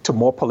to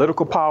more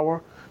political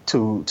power,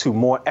 to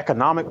more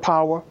economic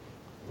power.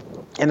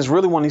 And it's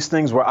really one of these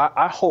things where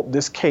I hope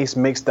this case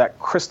makes that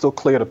crystal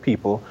clear to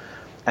people.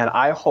 And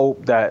I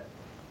hope that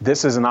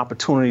this is an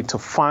opportunity to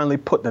finally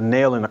put the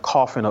nail in the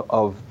coffin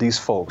of these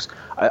folks.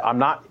 I'm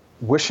not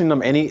wishing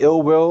them any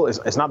ill will.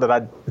 It's not that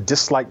I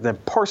dislike them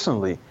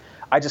personally.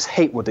 I just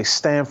hate what they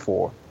stand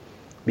for,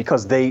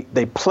 because they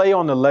play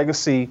on the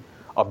legacy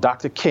of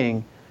Dr.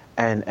 King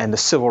and the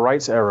civil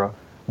rights era,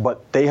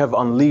 but they have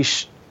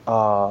unleashed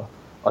a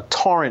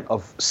torrent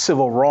of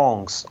civil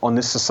wrongs on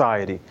this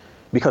society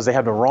because they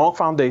have the wrong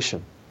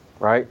foundation,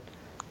 right?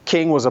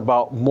 King was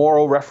about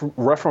moral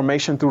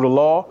reformation through the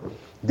law.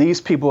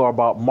 These people are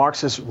about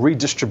Marxist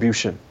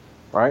redistribution,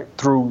 right?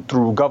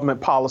 Through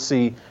government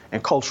policy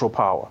and cultural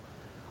power.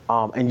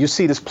 And you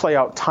see this play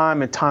out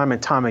time and time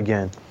and time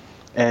again.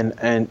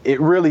 And it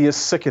really is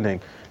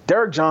sickening.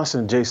 Derek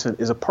Johnson, Jason,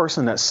 is a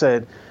person that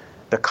said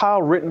the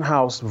Kyle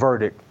Rittenhouse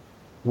verdict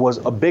was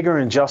a bigger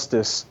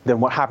injustice than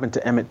what happened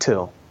to Emmett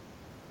Till.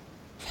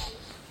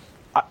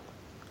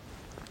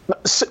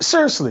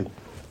 Seriously,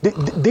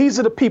 these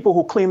are the people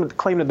who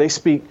claim that they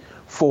speak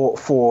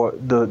for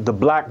the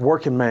black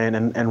working man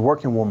and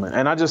working woman.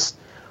 And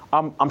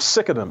I'm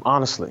sick of them,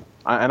 honestly.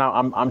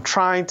 I'm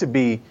trying to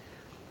be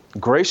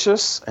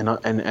gracious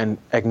and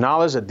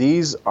acknowledge that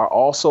these are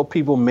also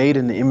people made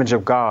in the image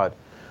of God,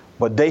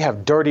 but they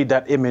have dirtied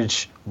that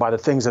image by the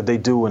things that they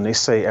do and they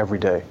say every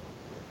day.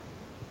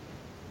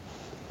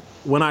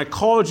 When I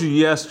called you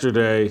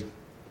yesterday,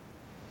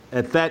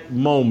 at that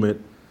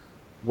moment,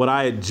 what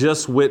I had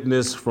just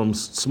witnessed from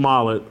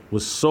Smollett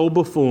was so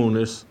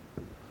buffoonish,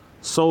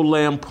 so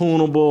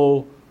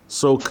lampoonable,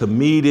 so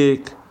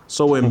comedic,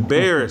 so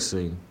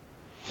embarrassing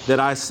that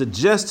I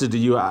suggested to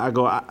you,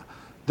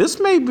 this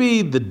may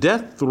be the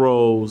death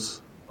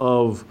throes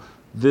of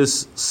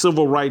this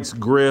civil rights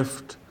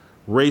grift,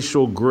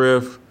 racial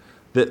grift,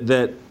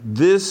 that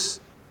this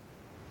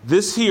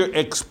here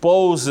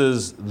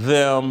exposes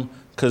them,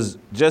 because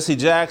Jesse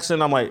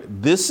Jackson, I'm like,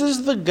 this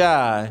is the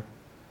guy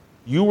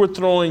you were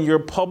throwing your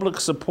public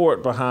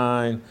support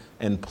behind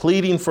and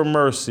pleading for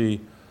mercy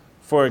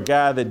for a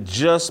guy that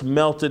just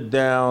melted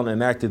down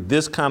and acted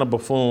this kind of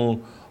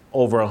buffoon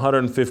over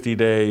 150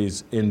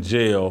 days in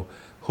jail,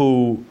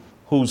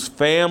 whose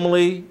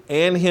family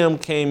and him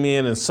came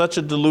in such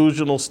a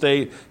delusional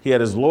state. He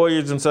had his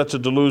lawyers in such a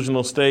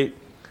delusional state.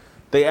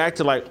 They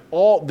acted like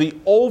all the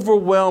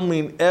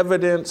overwhelming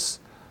evidence,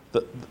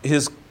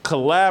 his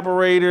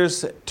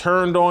collaborators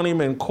turned on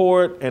him in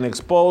court and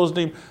exposed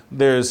him.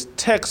 There's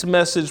text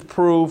message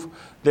proof.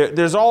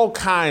 There's all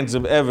kinds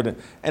of evidence.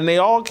 And they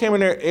all came in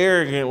there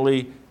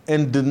arrogantly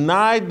and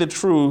denied the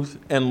truth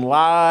and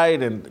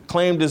lied and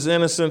claimed his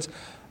innocence.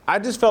 I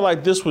just felt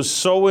like this was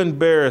so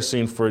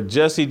embarrassing for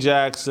Jesse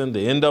Jackson,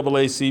 the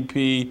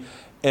NAACP,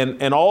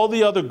 and all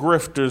the other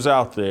grifters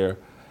out there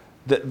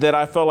that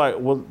I felt like,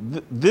 well,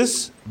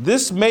 this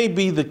may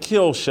be the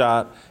kill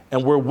shot,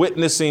 and we're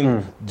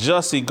witnessing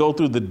Jussie go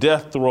through the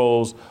death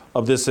throes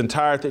of this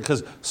entire thing,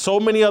 because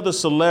so many other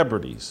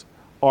celebrities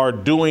are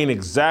doing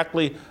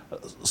exactly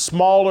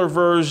smaller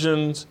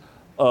versions,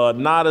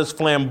 not as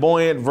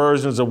flamboyant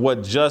versions of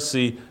what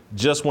Jussie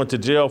just went to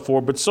jail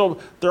for, but so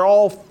they're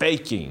all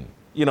faking.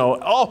 You know,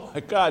 oh my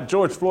God,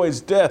 George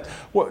Floyd's death.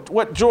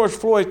 What George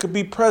Floyd could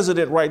be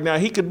president right now.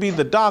 He could be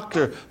the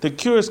doctor that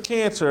cures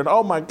cancer. And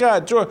oh my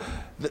God, George,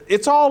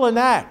 it's all an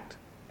act.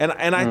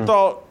 And I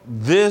thought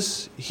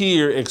this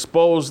here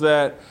exposed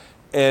that,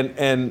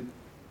 and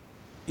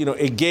you know,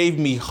 it gave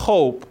me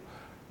hope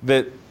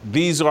that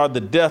these are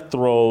the death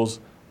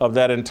throes of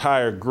that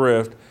entire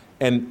grift.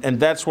 And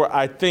that's where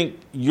I think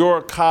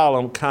your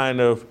column kind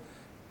of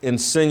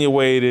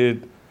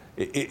insinuated,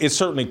 it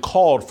certainly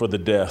called for the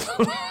death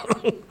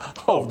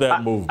of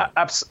that movement.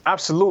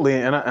 Absolutely,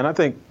 and I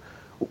think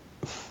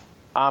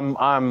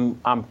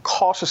I'm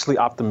cautiously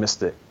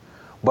optimistic,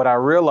 but I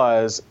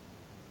realize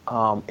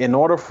in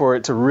order for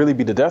it to really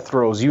be the death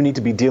throes, you need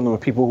to be dealing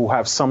with people who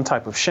have some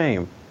type of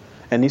shame,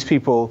 and these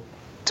people,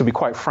 to be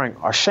quite frank,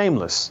 are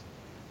shameless.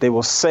 They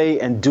will say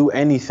and do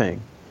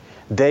anything.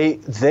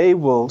 They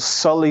will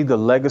sully the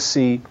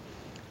legacy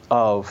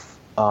of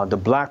the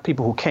black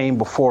people who came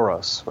before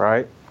us,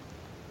 right?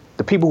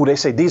 The people who they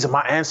say, these are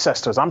my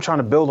ancestors, I'm trying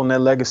to build on their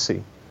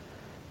legacy.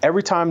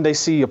 Every time they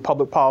see a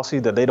public policy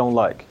that they don't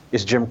like,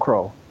 it's Jim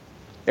Crow.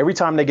 Every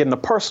time they get in a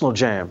personal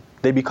jam,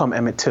 they become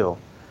Emmett Till.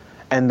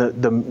 And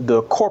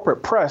the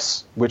corporate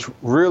press, which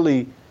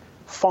really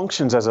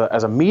functions as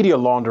a media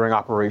laundering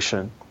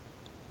operation,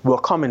 will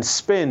come and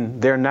spin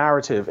their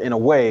narrative in a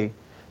way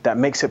that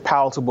makes it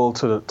palatable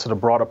to the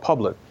broader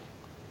public.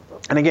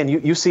 And again,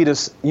 you see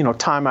this,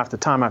 time after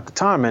time after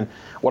time. And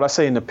what I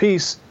say in the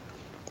piece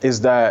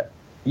is that,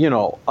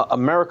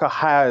 America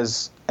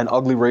has an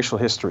ugly racial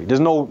history. There's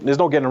no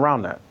getting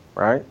around that,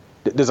 right?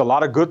 There's a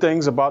lot of good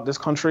things about this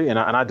country, and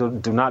I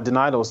do not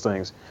deny those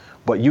things.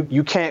 But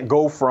you can't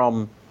go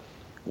from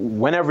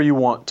whenever you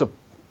want to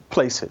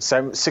place it,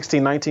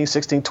 1619,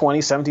 1620,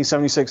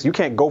 1776. You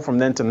can't go from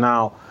then to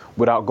now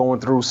without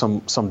going through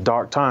some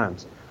dark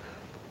times.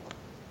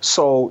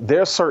 So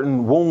there are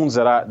certain wounds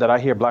that I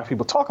hear black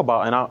people talk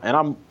about, and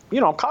I'm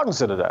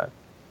cognizant of that.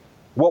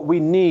 What we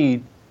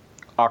need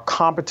are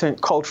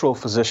competent cultural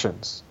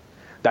physicians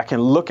that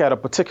can look at a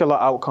particular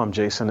outcome,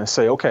 Jason, and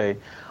say, okay,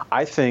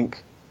 I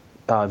think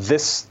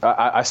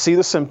I see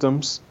the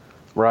symptoms,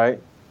 right?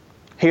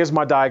 Here's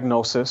my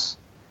diagnosis.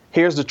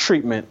 Here's the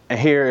treatment, and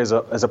here is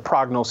a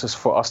prognosis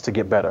for us to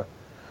get better.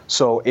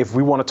 So if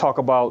we want to talk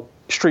about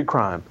street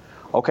crime,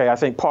 okay, I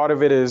think part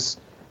of it is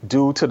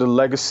due to the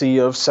legacy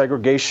of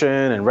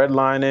segregation and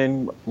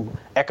redlining,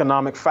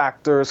 economic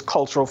factors,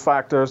 cultural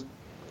factors,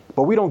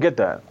 but we don't get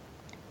that.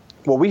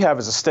 What we have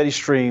is a steady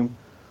stream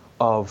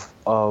of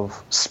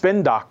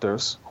spin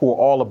doctors who are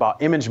all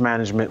about image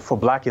management for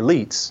black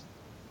elites,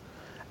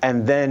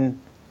 and then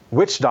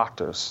witch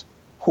doctors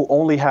who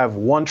only have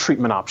one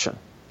treatment option,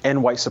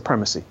 and white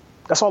supremacy.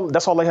 That's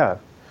all they have.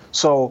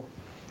 So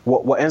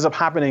what ends up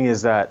happening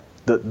is that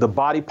the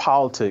body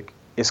politic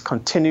is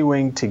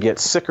continuing to get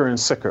sicker and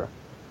sicker,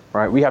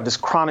 right? We have this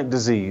chronic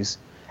disease,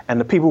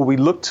 and the people we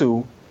look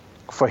to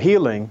for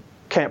healing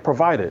can't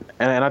provide it.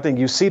 And I think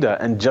you see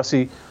that, and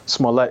Jussie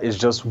Smollett is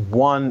just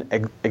one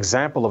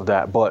example of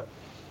that. But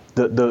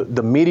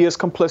the media is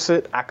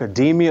complicit,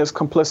 academia is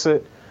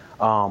complicit,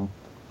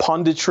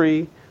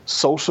 punditry,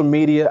 social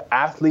media,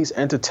 athletes,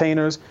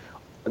 entertainers,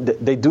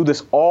 they do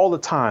this all the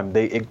time.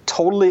 They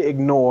totally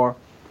ignore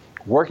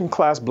working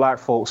class black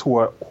folks who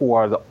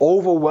are the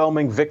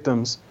overwhelming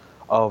victims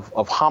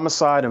of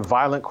homicide and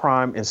violent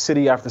crime in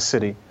city after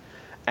city.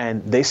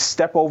 And they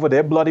step over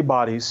their bloody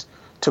bodies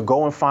to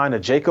go and find a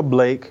Jacob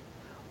Blake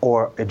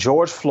or a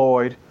George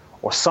Floyd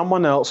or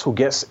someone else who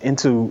gets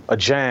into a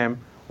jam,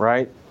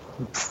 right?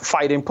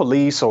 Fighting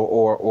police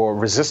or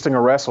resisting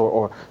arrest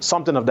or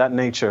something of that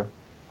nature.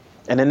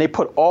 And then they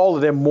put all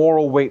of their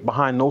moral weight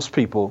behind those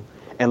people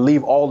and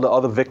leave all the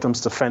other victims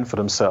to fend for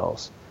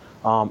themselves.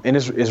 And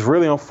it's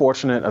really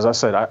unfortunate. As I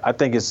said, I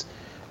think it's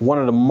one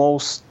of the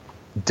most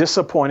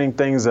disappointing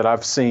things that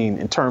I've seen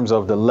in terms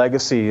of the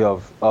legacy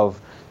of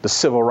the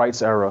civil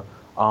rights era.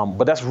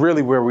 But that's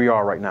really where we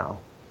are right now.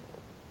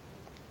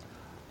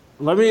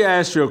 Let me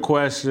ask you a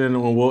question,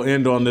 and we'll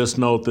end on this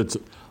note that's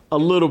a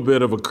little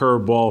bit of a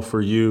curveball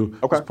for you.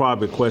 Okay. It's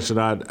probably a question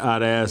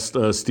I'd asked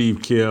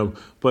Steve Kim,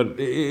 but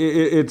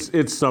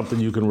it's something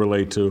you can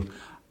relate to.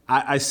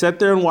 I sat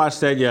there and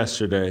watched that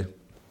yesterday,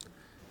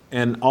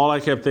 and all I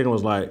kept thinking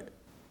was like,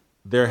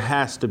 there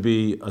has to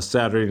be a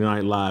Saturday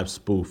Night Live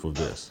spoof of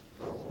this.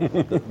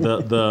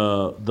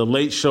 The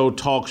Late Show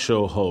talk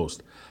show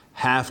host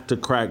have to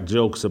crack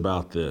jokes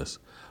about this.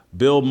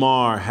 Bill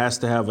Maher has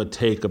to have a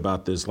take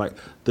about this. Like,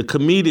 the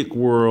comedic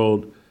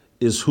world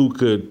is who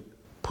could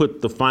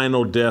put the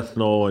final death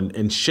knell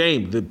and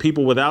shame. The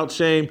people without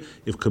shame,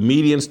 if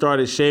comedians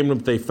started shaming them,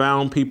 if they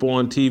found people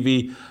on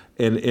TV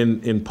and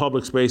in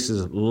public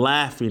spaces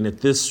laughing at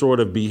this sort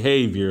of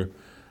behavior,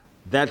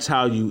 that's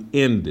how you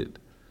end it.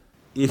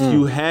 If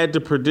you had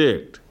to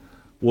predict,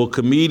 will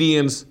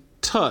comedians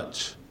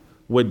touch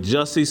what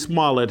Jussie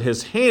Smollett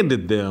has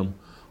handed them,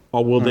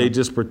 or will they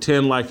just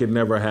pretend like it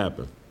never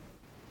happened?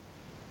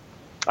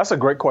 That's a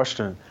great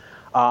question.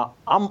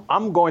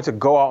 I'm going to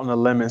go out on a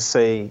limb and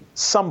say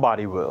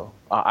somebody will.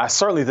 I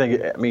certainly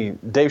think,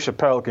 Dave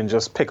Chappelle can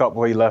just pick up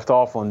where he left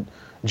off on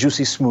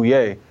Juicy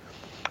Smouye.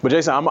 But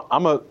Jason,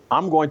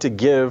 I'm going to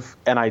give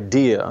an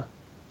idea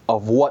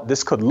of what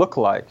this could look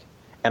like,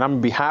 and I'm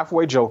gonna be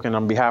halfway joking,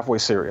 I'm gonna be halfway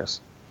serious.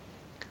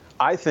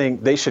 I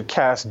think they should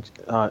cast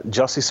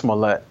Jussie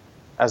Smollett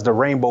as the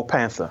Rainbow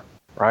Panther,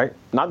 right?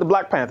 Not the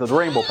Black Panther, the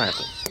Rainbow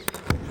Panther.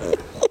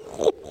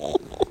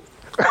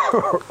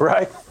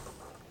 Right?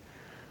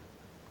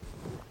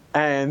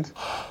 But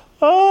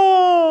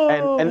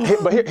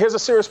here's the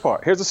serious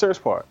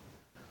part.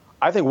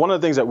 I think one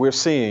of the things that we're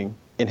seeing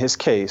in his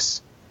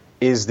case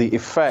is the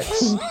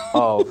effects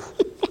of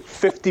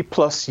 50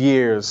 plus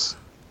years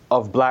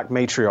of black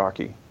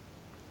matriarchy.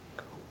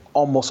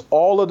 Almost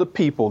all of the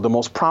people, the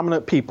most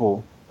prominent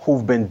people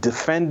who've been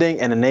defending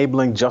and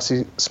enabling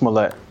Jussie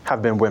Smollett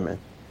have been women,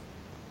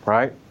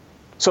 right?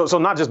 So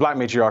not just black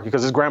matriarchy,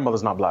 because his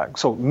grandmother's not black.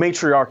 So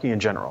matriarchy in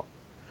general.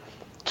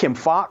 Kim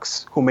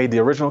Foxx, who made the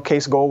original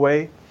case go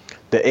away,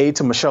 the aide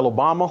to Michelle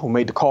Obama, who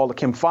made the call to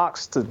Kim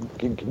Foxx to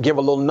give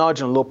a little nudge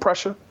and a little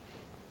pressure.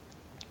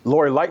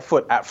 Lori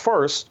Lightfoot at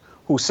first,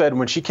 who said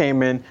when she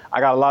came in, I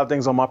got a lot of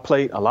things on my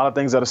plate, a lot of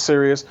things that are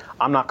serious.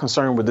 I'm not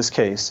concerned with this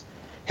case.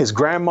 His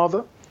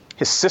grandmother,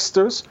 his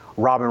sisters,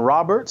 Robin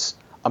Roberts,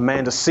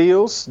 Amanda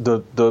Seales,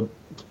 the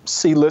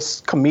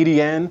C-list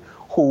comedian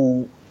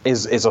who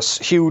is a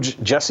huge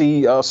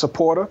Jussie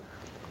supporter.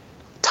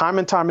 Time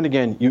and time and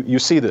again, you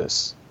see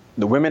this.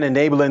 The women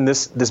enabling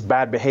this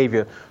bad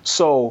behavior.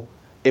 So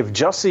if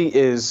Jussie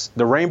is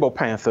the Rainbow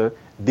Panther,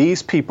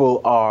 these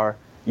people are,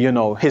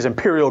 his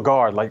Imperial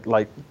Guard, like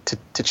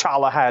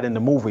T'Challa had in the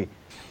movie,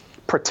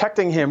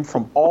 protecting him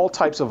from all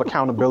types of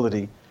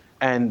accountability.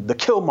 And the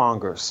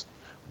Killmongers,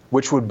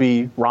 which would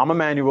be Rahm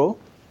Emanuel,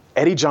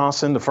 Eddie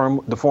Johnson, the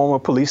former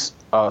police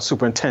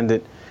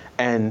superintendent,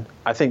 and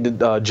I think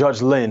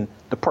Judge Lynn,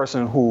 the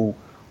person who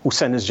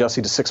sentenced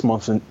Jussie to 6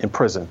 months in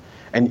prison.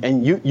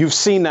 And you've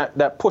seen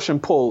that push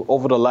and pull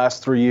over the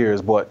last 3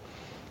 years. But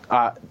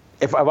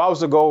if I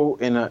was to go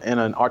in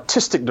an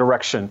artistic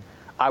direction,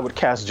 I would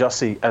cast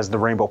Jussie as the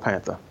Rainbow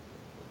Panther.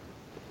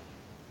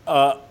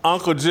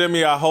 Uncle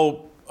Jimmy, I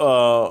hope,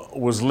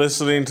 was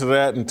listening to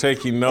that and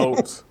taking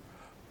notes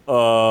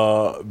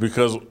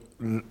because,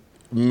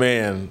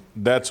 man,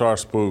 that's our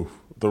spoof,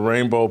 the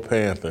Rainbow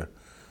Panther,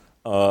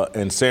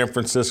 and San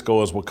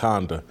Francisco is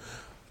Wakanda.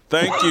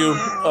 Thank you.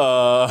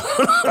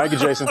 Thank you,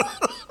 Jason.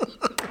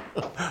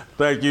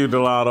 Thank you,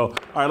 Delano. All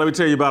right, let me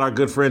tell you about our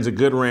good friends at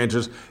Good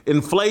Ranchers.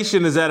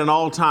 Inflation is at an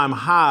all-time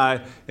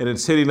high, and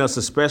it's hitting us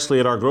especially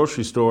at our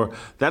grocery store.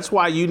 That's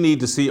why you need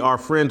to see our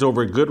friends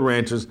over at Good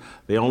Ranchers.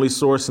 They only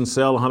source and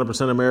sell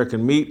 100%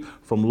 American meat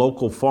from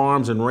local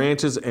farms and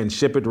ranches and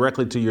ship it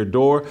directly to your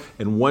door.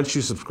 And once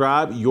you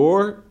subscribe,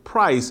 your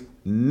price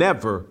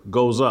never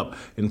goes up.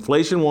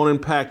 Inflation won't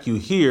impact you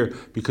here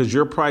because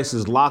your price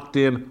is locked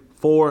in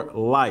for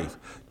life.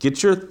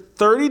 Get your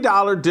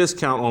 $30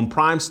 discount on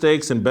prime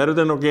steaks and better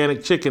than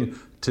organic chicken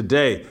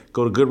today.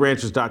 Go to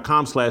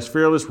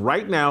goodranchers.com/fearless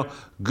right now.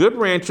 Good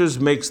Ranchers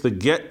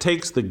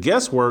takes the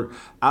guesswork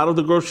out of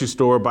the grocery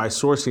store by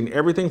sourcing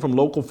everything from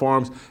local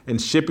farms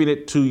and shipping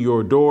it to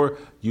your door.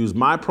 Use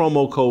my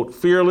promo code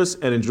FEARLESS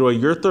and enjoy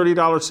your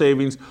 $30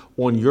 savings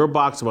on your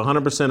box of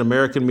 100%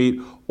 American meat.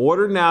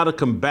 Order now to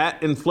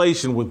combat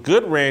inflation with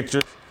Good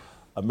Ranchers,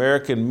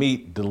 American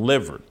meat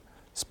delivered.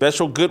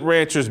 Special Good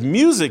Ranchers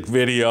music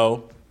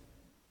video.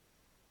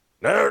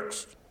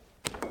 Next.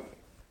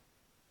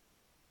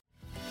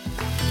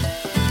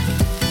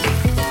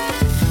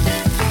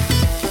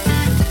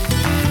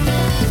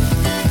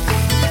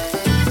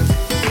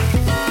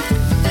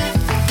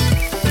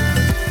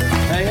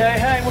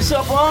 Hey, what's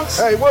up, Unks?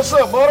 Hey, what's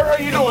up, brother? How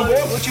you doing,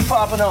 man? What you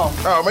popping on?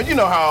 Oh, man, you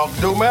know how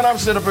I do, man. I'm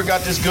sitting up here,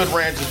 got this Good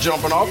Ranchers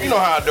jumping off. You know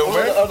how I do,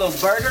 man. Are those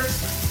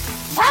burgers?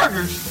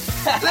 Burgers?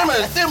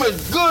 them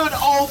is good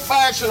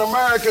old-fashioned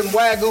American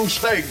Wagyu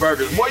steak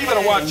burgers. Boy, you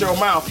better watch your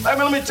mouth. Hey,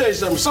 man, let me tell you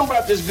something. Something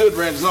about this Good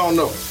Ranchers I don't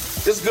know.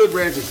 This Good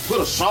Ranchers put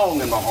a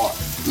song in my heart.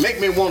 Make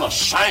me want to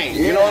sing.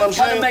 You know what I'm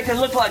saying? Trying to make it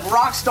look like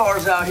rock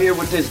stars out here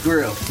with this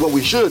grill. What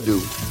we should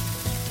do,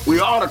 we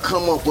ought to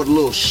come up with a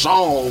little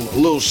song, a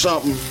little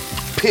something,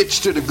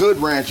 pitched to the Good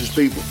Ranchers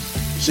people.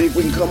 See if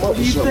we can come up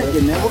with something.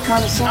 Thinking, man? What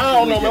kind of song? I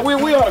don't know,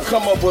 man. We ought to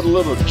come up with a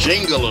little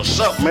jingle or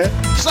something, man.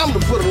 Something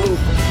to put a little,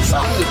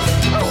 something to,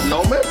 I don't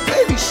know, man.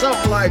 Maybe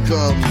something like,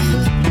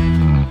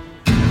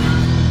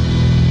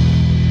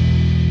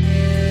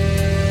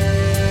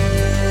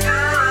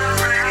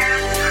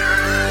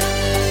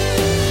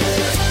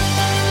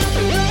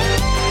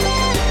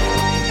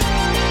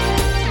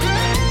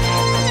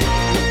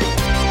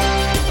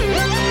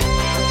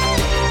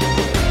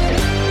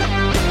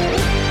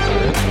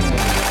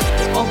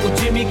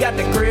 Jimmy got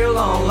the grill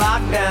on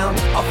lockdown.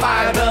 All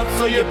fired up,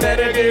 so you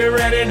better get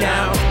ready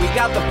now. We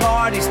got the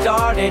party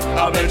started.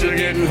 I bet you're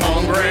getting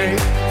hungry.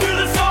 To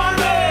the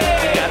Army!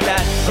 We got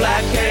that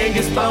black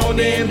Angus bone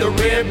in the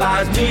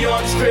ribeyes, New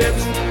York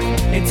strips,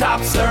 and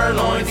top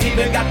sirloins.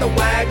 Even got the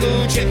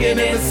Wagyu chicken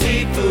and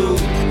seafood.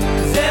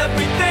 'Cause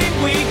everything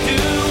we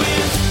do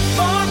is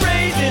farm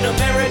raised in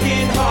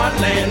American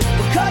heartland.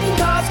 We're cutting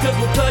costs 'cause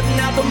we're cutting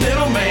out the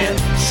middleman.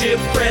 Ship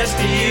fresh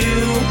to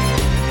you.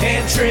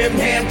 Hand trim,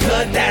 hand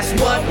cut, that's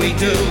what we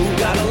do.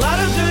 Got a lot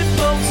of good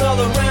folks all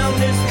around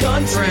this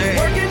country,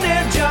 working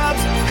their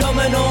jobs,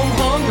 coming home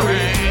hungry.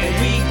 And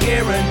we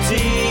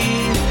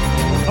guarantee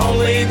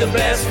only the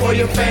best for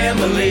your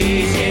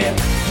families. Yeah,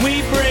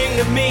 we bring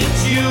the meat,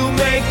 you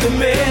make the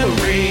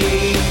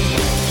memory.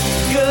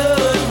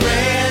 Good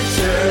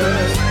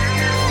Ranchers,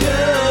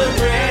 Good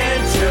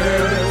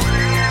Ranchers,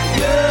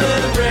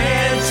 Good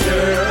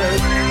Ranchers,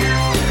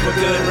 we're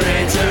Good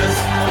Ranchers.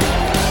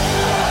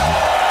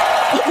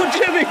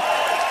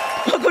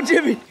 Uncle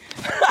Jimmy!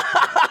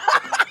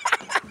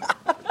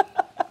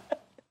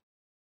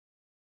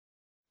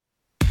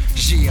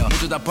 Yeah,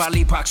 모두 다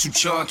빨리 박수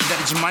쳐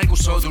기다리지 말고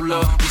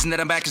서둘러 Reason that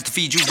I'm back is to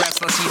feed you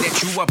raps I see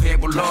that you are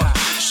배불러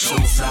So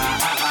fly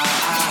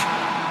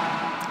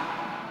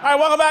All right,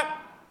 welcome back.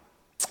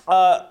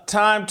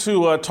 Time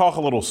to talk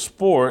a little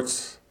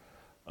sports.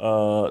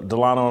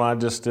 Delano and I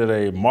just did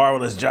a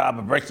marvelous job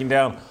of breaking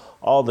down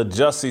all the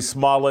Jussie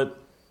Smollett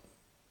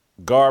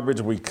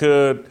garbage we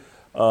could.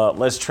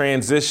 Let's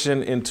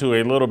transition into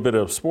a little bit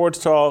of sports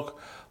talk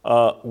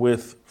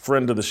with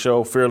friend of the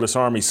show, Fearless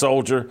Army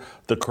Soldier,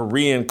 the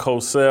Korean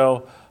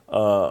Cosell.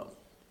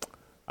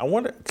 I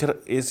wonder,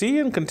 is he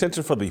in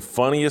contention for the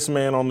funniest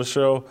man on the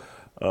show?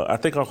 I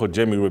think Uncle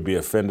Jimmy would be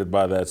offended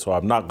by that, so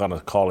I'm not going to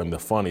call him the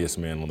funniest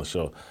man on the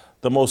show.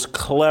 The most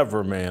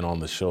clever man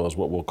on the show is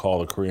what we'll call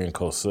the Korean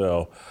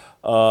Cosell.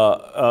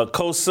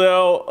 Cosell,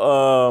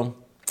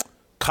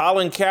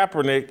 Colin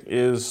Kaepernick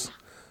is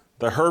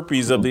the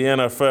herpes of the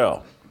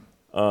NFL.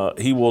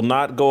 He will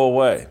not go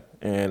away,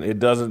 and it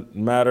doesn't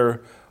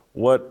matter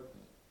what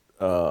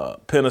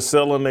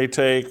penicillin they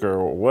take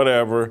or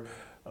whatever.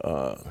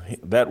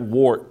 That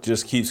wart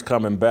just keeps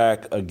coming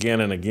back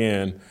again and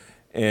again.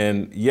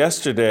 And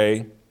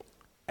yesterday,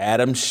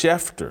 Adam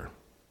Schefter,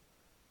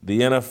 the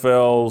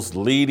NFL's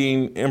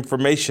leading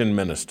information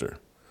minister,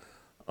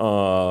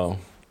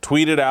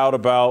 tweeted out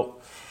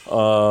about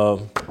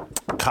Colin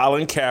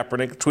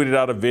Kaepernick, tweeted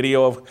out a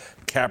video of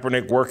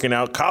Kaepernick working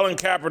out.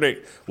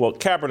 Kaepernick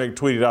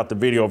tweeted out the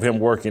video of him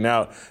working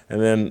out, and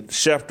then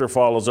Schefter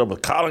follows up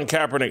with Colin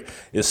Kaepernick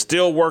is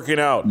still working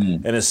out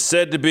and is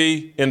said to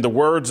be, in the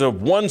words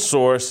of one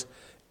source,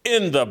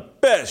 in the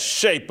best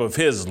shape of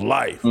his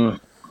life.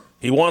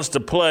 He wants to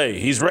play.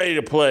 He's ready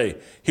to play.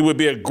 He would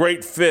be a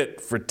great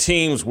fit for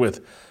teams with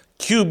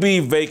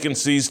QB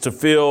vacancies to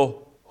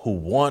fill who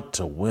want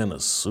to win a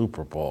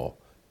Super Bowl,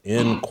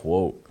 end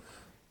quote.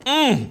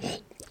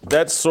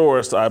 That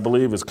source, I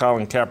believe, is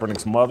Colin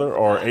Kaepernick's mother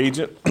or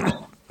agent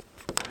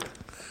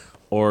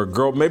or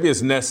girl. Maybe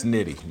it's Ness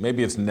Nitty.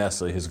 Maybe it's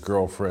Nessa, his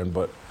girlfriend.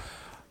 But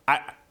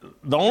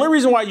the only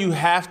reason why you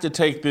have to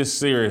take this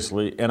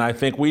seriously, and I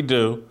think we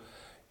do,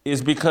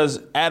 is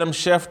because Adam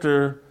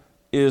Schefter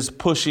is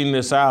pushing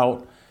this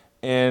out,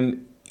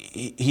 and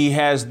he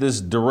has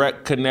this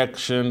direct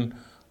connection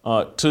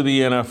to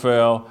the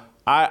NFL.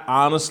 I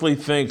honestly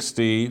think,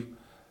 Steve,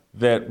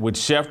 that with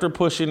Schefter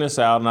pushing this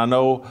out, and I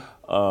know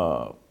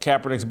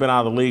Kaepernick's been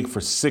out of the league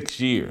for 6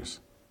 years,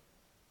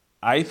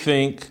 I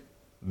think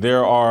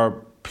there are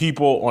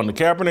people on the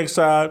Kaepernick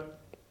side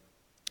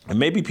and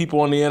maybe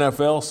people on the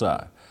NFL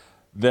side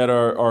that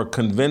are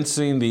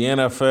convincing the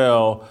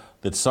NFL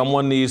that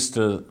someone needs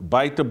to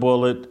bite the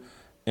bullet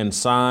and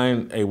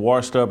sign a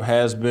washed-up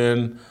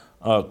has-been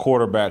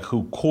quarterback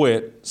who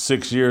quit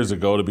 6 years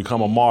ago to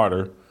become a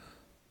martyr.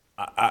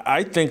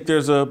 I think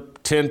there's a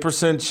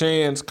 10%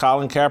 chance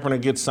Colin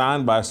Kaepernick gets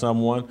signed by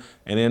someone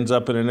and ends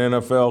up in an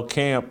NFL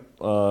camp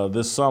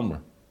this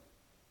summer.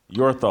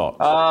 Your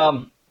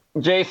thoughts?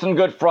 Jason,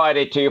 good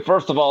Friday to you.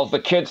 First of all, as the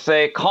kids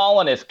say,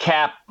 Colin is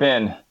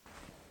Captain.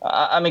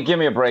 I mean, give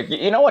me a break.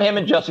 You know what him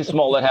and Jussie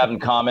Smollett have in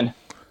common?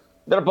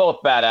 They're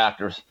both bad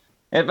actors.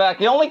 In fact,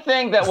 the only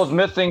thing that was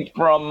missing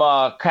from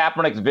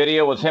Kaepernick's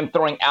video was him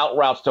throwing out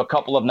routes to a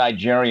couple of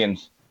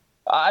Nigerians.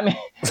 I mean,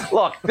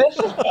 look, this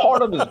is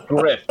part of his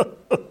grift,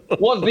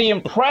 was the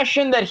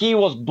impression that he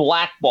was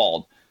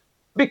blackballed.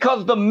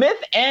 Because the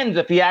myth ends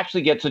if he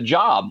actually gets a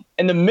job,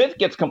 and the myth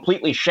gets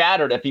completely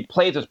shattered if he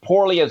plays as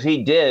poorly as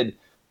he did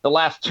the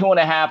last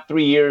 2.5,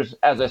 3 years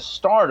as a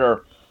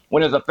starter,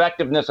 when his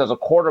effectiveness as a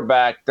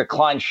quarterback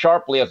declined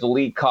sharply as the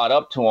league caught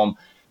up to him.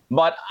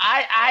 But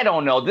I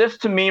don't know. This,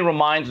 to me,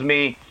 reminds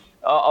me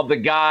of the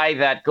guy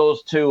that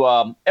goes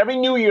to every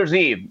New Year's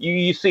Eve.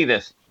 You see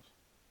this.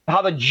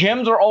 How the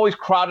gyms are always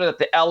crowded at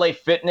the LA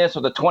Fitness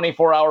or the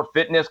 24-hour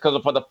Fitness,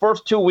 because for the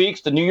first 2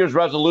 weeks, the New Year's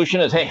resolution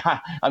is, hey,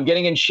 I'm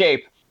getting in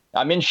shape.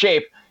 I'm in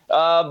shape.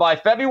 By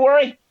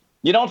February,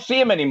 you don't see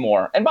them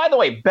anymore. And by the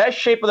way, best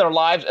shape of their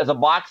lives as a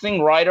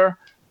boxing writer,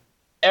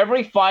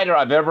 every fighter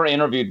I've ever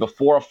interviewed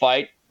before a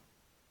fight,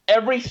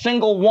 every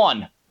single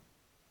one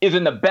is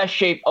in the best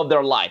shape of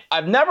their life.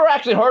 I've never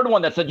actually heard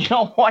one that said, you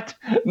know what,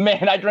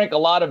 man, I drink a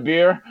lot of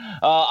beer.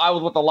 I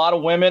was with a lot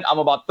of women. I'm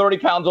about 30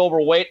 pounds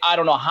overweight. I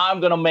don't know how I'm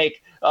going to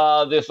make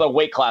this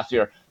weight class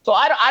here. So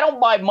I don't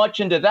buy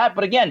much into that.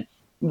 But again,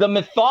 the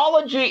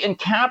mythology in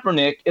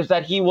Kaepernick is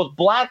that he was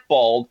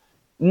blackballed,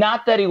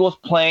 not that he was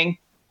playing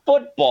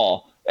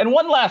football. And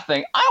one last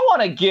thing, I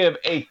want to give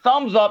a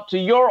thumbs up to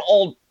your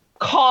old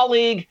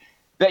colleague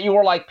that you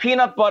were like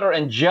peanut butter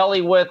and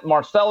jelly with,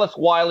 Marcellus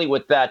Wiley,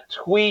 with that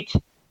tweet.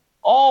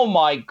 Oh,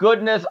 my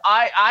goodness.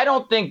 I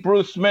don't think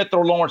Bruce Smith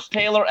or Lawrence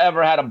Taylor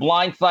ever had a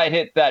blindside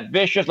hit that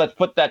vicious. Let's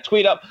put that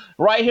tweet up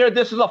right here.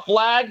 This is a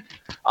flag.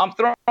 I'm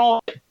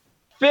throwing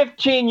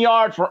 15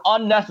 yards for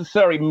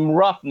unnecessary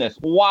roughness.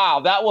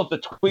 Wow, that was the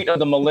tweet of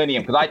the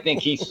millennium, because I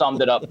think he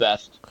summed it up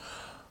best.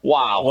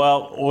 Wow.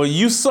 Well,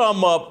 you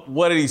sum up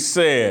what he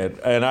said,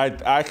 and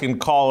I can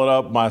call it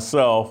up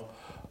myself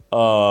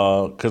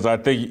because I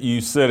think you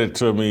said it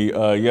to me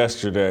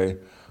yesterday.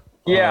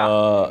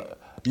 Yeah.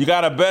 You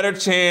got a better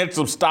chance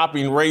of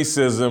stopping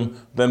racism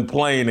than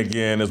playing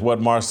again, is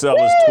what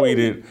Marcellus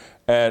tweeted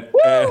at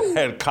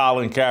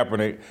Colin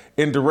Kaepernick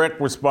in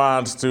direct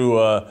response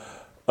to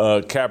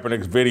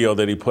Kaepernick's video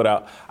that he put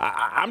out.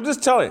 I'm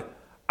just telling you,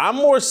 I'm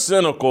more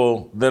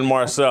cynical than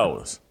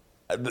Marcellus.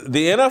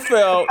 The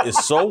NFL is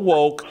so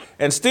woke,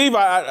 and Steve,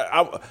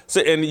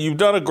 and you've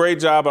done a great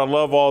job. I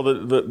love all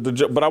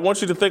the but I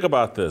want you to think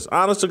about this.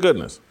 Honest to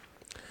goodness,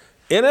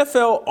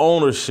 NFL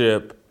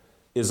ownership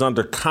is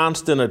under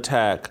constant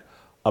attack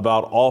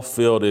about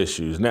off-field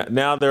issues.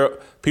 Now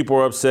people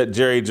are upset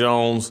Jerry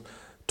Jones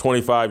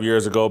 25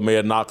 years ago may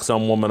have knocked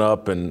some woman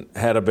up and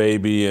had a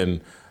baby,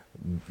 and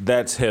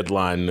that's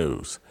headline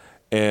news.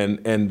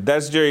 And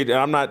that's Jerry.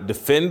 I'm not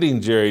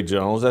defending Jerry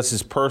Jones. That's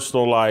his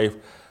personal life.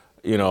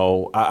 You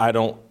know, I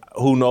don't.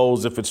 Who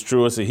knows if it's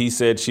true? It's a he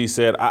said, she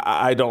said.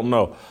 I don't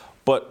know.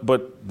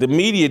 But the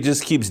media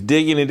just keeps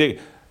digging and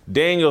digging.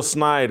 Daniel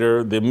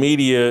Snyder, the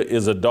media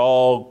is a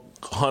dog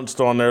hunched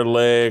on their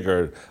leg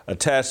or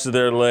attached to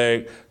their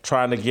leg,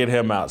 trying to get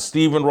him out.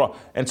 Stephen Ross.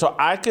 And so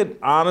I could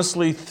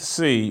honestly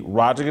see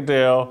Roger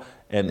Goodell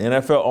and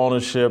NFL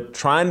ownership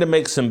trying to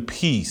make some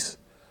peace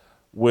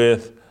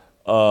with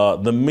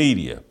the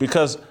media,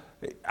 because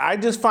I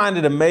just find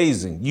it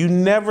amazing. You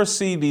never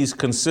see these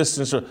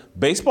consistent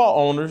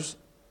baseball owners,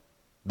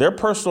 their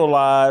personal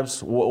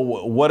lives,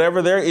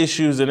 whatever their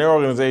issues in their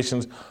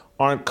organizations,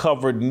 aren't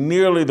covered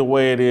nearly the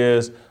way it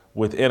is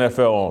with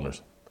NFL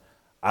owners.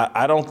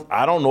 I don't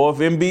know if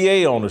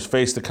NBA owners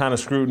face the kind of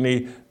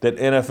scrutiny that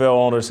NFL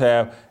owners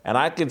have, and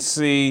I could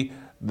see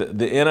the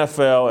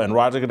NFL and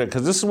Roger Goodell,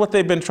 because this is what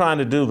they've been trying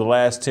to do the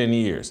last 10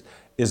 years,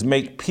 is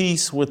make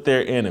peace with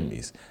their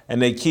enemies.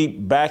 And they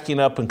keep backing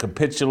up and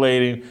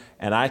capitulating,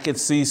 and I could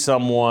see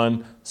some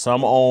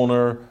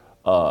owner,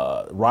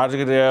 Roger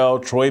Goodell,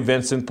 Troy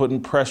Vincent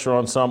putting pressure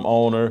on some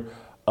owner,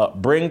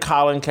 bring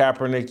Colin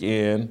Kaepernick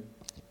in,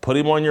 put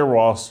him on your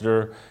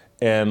roster,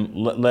 and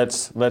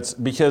let's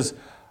because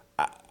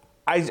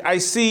I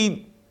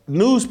see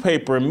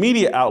newspaper and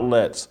media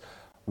outlets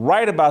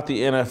write about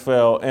the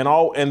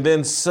NFL and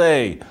then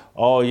say,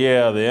 oh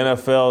yeah, the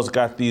NFL's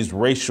got these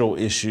racial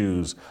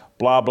issues,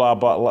 blah, blah,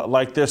 blah,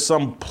 like there's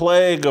some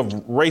plague of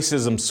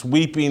racism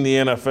sweeping the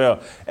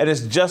NFL. And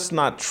it's just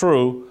not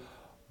true.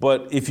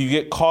 But if you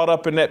get caught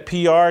up in that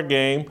PR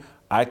game,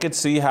 I could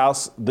see how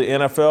the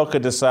NFL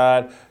could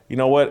decide, you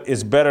know what,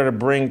 it's better to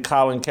bring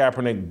Colin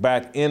Kaepernick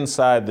back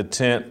inside the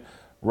tent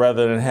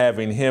rather than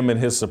having him and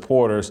his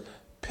supporters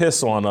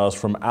piss on us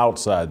from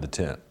outside the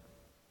tent.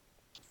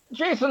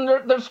 Jason,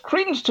 there's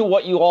credence to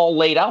what you all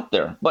laid out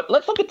there, but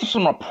let's look at this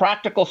from a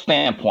practical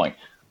standpoint.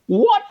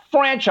 What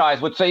franchise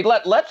would say,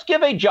 let's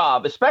give a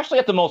job, especially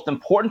at the most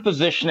important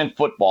position in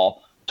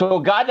football, to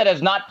a guy that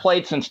has not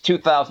played since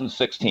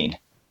 2016?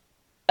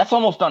 That's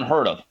almost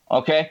unheard of,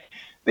 okay?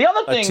 The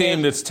other thing is... A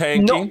team that's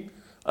tanking?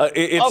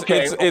 Let's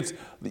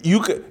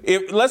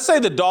say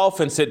the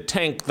Dolphins had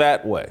tanked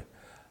that way.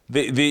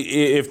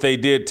 If they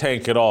did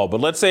tank at all. But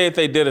let's say if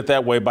they did it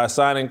that way by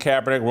signing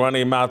Kaepernick,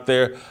 running him out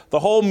there, the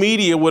whole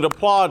media would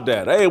applaud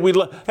that.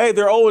 Hey,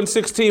 they're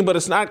 0-16, but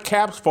it's not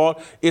Cap's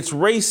fault. It's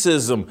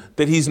racism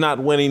that he's not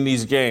winning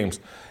these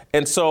games.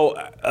 And so,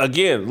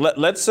 again,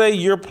 let's say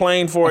you're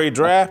playing for a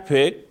draft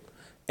pick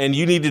and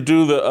you need to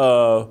do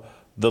the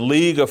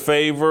league a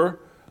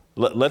favor.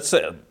 Let's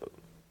say,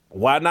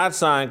 why not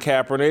sign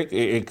Kaepernick?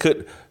 It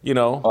could, you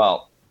know.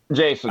 Well,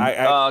 Jason,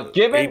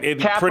 given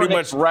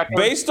Kaepernick's record,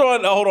 based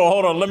on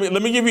hold on,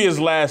 let me give you his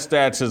last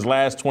stats, his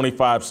last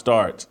 25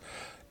 starts.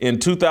 In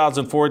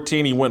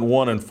 2014, he went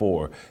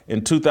 1-4.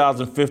 In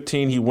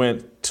 2015, he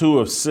went 2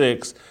 of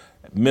 6,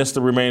 missed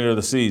the remainder of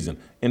the season.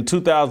 In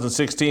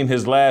 2016,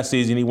 his last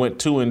season, he went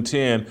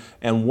 2-10,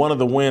 and one of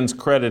the wins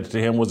credited to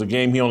him was a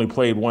game he only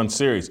played one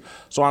series.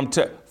 So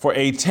for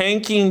a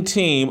tanking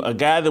team, a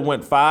guy that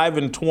went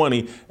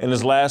 5-20 in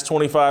his last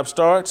 25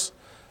 starts,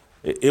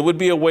 it would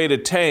be a way to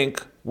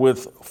tank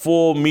with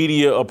full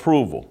media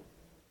approval.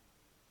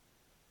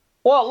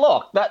 Well,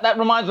 look, that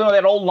reminds me of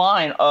that old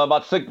line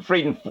about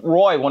Siegfried and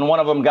Roy when one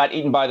of them got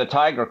eaten by the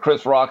tiger.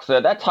 Chris Rock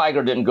said, that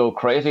tiger didn't go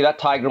crazy. That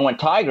tiger went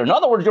tiger. In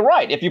other words, you're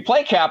right. If you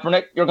play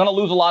Kaepernick, you're going to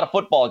lose a lot of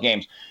football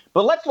games.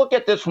 But let's look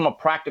at this from a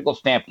practical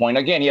standpoint.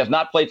 Again, he has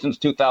not played since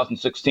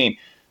 2016.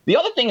 The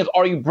other thing is,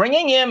 are you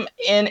bringing him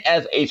in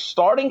as a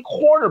starting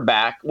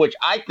quarterback, which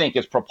I think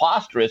is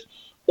preposterous,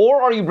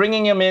 or are you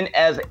bringing him in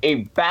as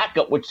a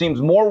backup, which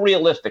seems more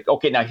realistic?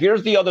 Okay, now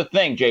here's the other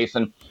thing,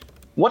 Jason.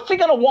 What's he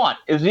going to want?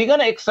 Is he going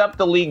to accept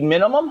the league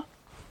minimum?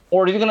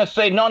 Or is he going to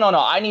say, no,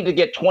 I need to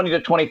get 20 to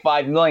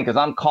 25 million because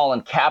I'm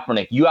Colin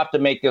Kaepernick. You have to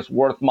make this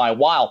worth my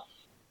while.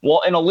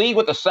 Well, in a league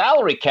with a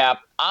salary cap,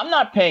 I'm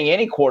not paying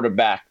any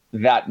quarterback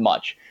that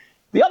much.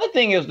 The other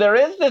thing is there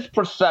is this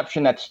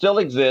perception that still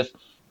exists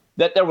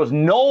that there was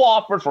no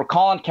offers for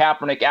Colin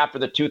Kaepernick after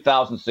the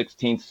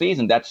 2016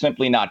 season. That's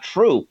simply not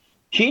true.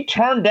 He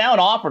turned down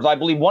offers. I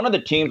believe one of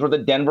the teams were the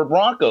Denver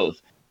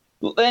Broncos.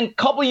 Then a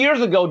couple of years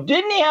ago,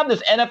 didn't he have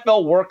this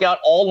NFL workout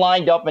all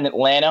lined up in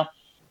Atlanta?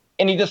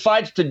 And he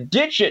decides to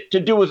ditch it to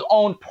do his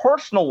own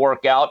personal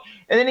workout.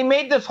 And then he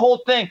made this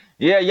whole thing.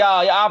 Yeah,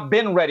 I've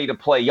been ready to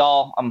play,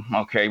 y'all.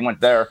 Okay, he went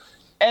there.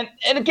 And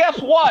guess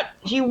what?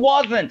 He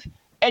wasn't.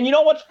 And you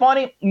know what's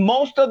funny?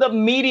 Most of the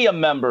media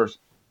members,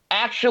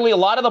 actually, a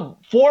lot of the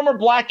former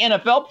black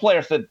NFL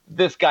players said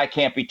this guy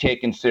can't be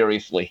taken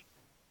seriously.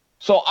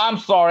 So I'm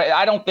sorry.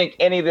 I don't think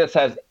any of this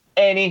has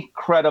any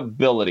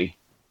credibility.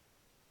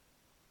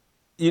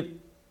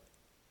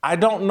 I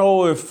don't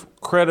know if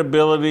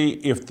credibility,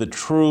 if the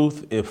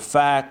truth, if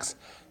facts,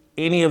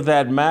 any of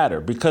that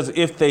matter? Because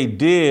if they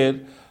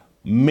did,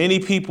 many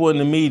people in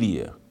the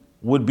media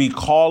would be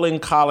calling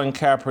Colin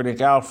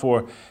Kaepernick out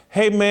for,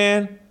 hey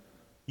man,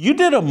 you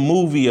did a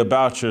movie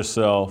about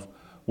yourself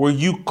where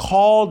you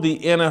called the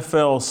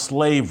NFL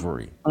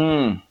slavery.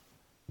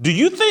 Do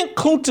you think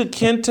Kunta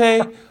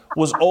Kinte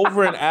was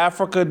over in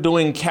Africa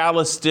doing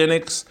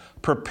calisthenics,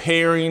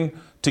 preparing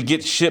to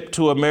get shipped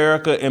to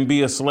America and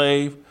be a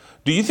slave?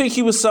 Do you think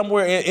he was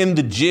somewhere in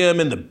the gym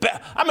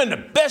I'm in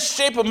the best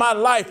shape of my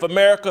life,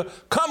 America.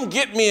 Come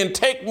get me and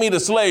take me to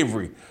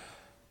slavery.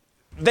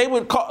 They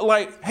would call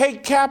hey,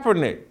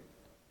 Kaepernick,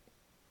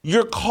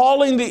 you're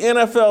calling the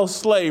NFL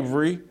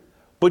slavery,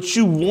 but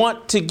you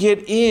want to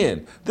get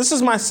in. This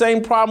is my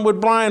same problem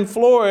with Brian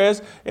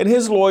Flores and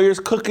his lawyers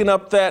cooking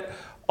up that,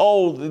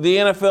 the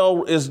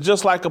NFL is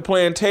just like a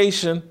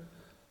plantation.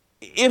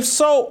 If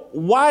so,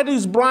 why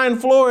is Brian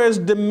Flores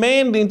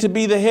demanding to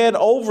be the head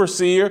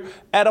overseer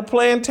at a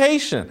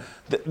plantation?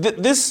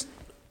 This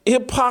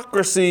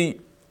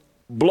hypocrisy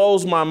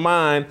blows my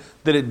mind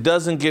that it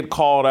doesn't get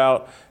called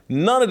out.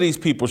 None of these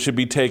people should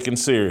be taken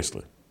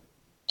seriously.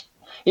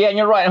 Yeah, and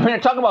you're right. When you're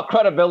talking about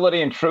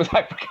credibility and truth,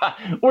 I forgot.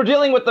 We're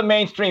dealing with the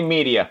mainstream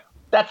media.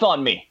 That's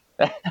on me.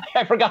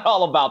 I forgot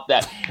all about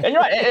that. And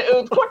you're right.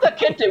 Kunta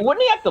Kinte,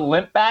 wouldn't he have to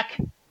limp back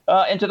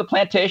into the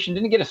plantation?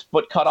 Didn't he get his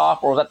foot cut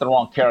off, or was that the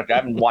wrong character? I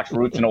haven't watched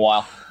Roots in a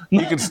while.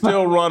 He could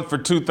still run for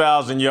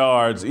 2,000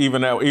 yards,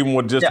 even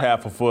with just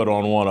half a foot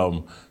on one of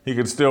them. He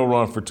could still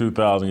run for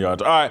 2,000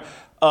 yards. All right.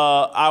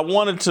 I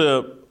wanted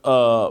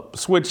to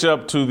switch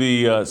up to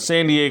the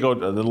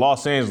the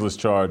Los Angeles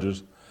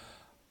Chargers.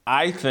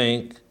 I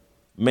think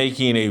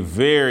making a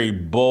very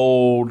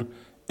bold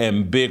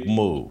and big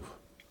move.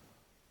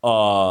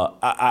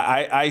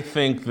 I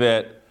think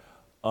that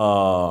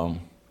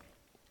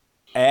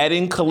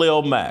adding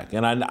Khalil Mack,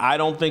 and I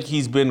don't think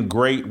he's been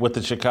great with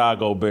the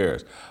Chicago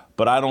Bears,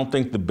 but I don't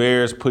think the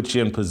Bears put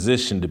you in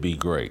position to be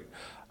great.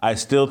 I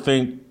still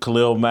think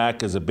Khalil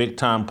Mack is a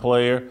big-time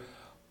player,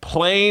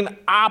 plain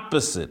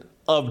opposite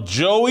of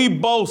Joey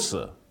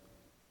Bosa.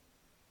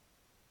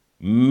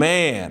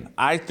 Man,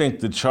 I think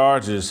the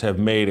Chargers have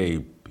made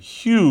a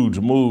huge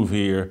move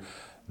here.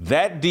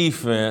 That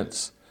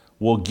defense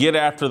will get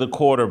after the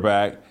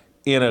quarterback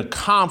in a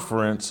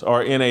conference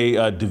or in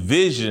a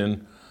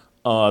division,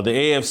 the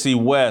AFC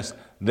West,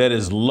 that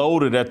is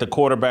loaded at the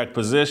quarterback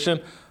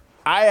position.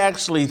 I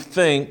actually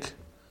think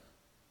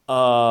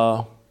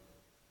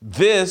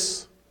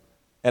this,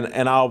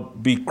 and I'll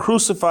be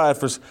crucified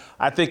for,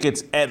 I think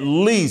it's at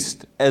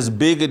least as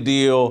big a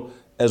deal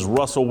as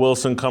Russell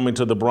Wilson coming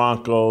to the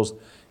Broncos,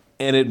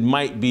 and it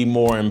might be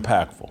more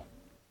impactful.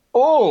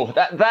 Oh,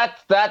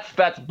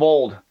 that's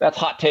bold. That's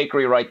hot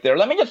takery right there.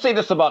 Let me just say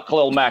this about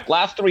Khalil Mack.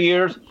 Last 3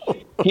 years,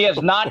 he has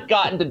not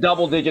gotten to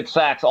double-digit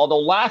sacks, although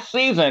last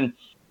season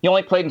he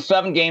only played in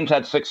 7 games,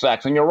 had 6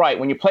 sacks. And you're right,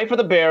 when you play for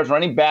the Bears or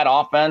any bad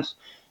offense,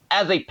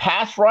 as a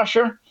pass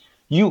rusher,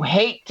 you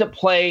hate to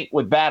play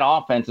with bad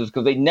offenses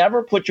because they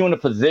never put you in a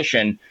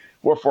position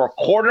where for a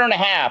quarter and a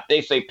half,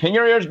 they say, pin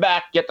your ears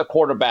back, get the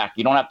quarterback.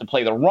 You don't have to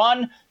play the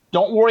run.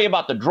 Don't worry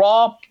about the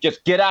draw.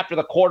 Just get after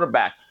the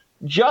quarterback.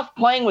 Just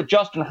playing with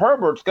Justin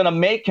Herbert is going to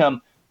make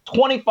him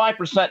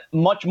 25%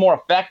 much more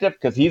effective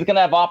because he's going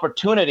to have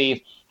opportunities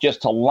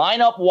just to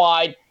line up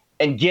wide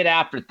and get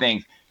after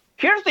things.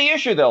 Here's the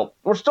issue, though.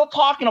 We're still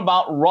talking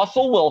about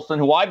Russell Wilson,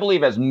 who I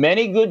believe has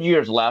many good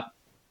years left.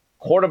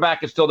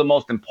 Quarterback is still the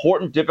most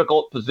important,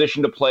 difficult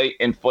position to play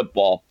in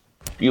football.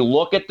 If you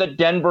look at the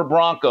Denver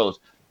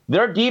Broncos,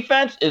 their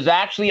defense is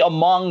actually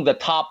among the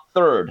top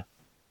third.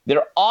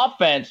 Their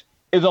offense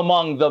is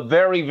among the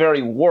very,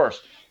 very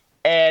worst.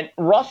 And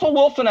Russell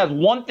Wilson has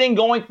one thing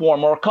going for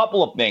him, or a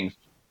couple of things.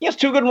 He has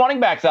 2 good running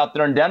backs out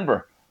there in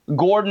Denver,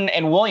 Gordon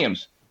and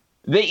Williams.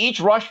 They each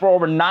rush for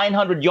over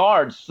 900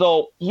 yards.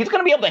 So he's going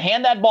to be able to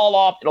hand that ball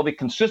off. It'll be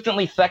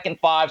consistently 2nd,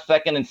 5,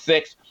 2nd, and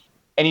 6.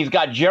 And he's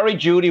got Jerry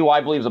Jeudy, who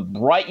I believe is a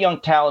bright young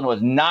talent who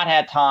has not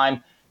had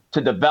time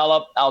to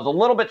develop. I was a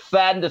little bit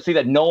saddened to see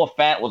that Noah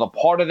Fant was a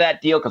part of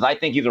that deal because I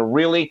think he's a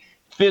really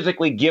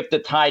physically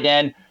gifted tight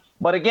end.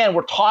 But again,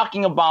 we're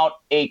talking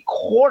about a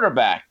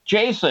quarterback.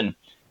 Jason,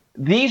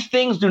 these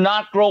things do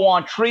not grow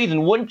on trees.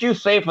 And wouldn't you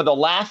say for the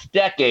last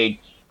decade,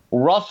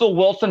 Russell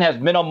Wilson has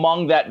been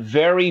among that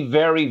very,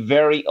 very,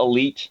 very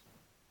elite?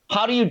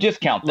 How do you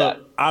discount that?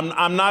 Look,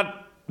 I'm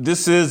not,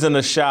 this isn't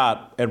a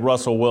shot at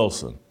Russell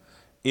Wilson.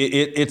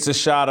 It's a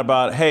shot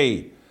about,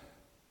 hey,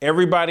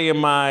 everybody in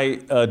my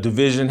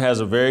division has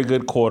a very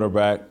good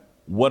quarterback.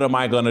 What am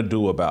I going to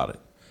do about it?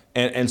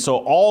 And so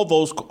all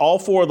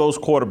 4 of those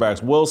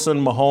quarterbacks,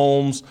 Wilson,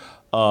 Mahomes,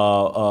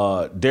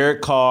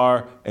 Derek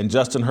Carr, and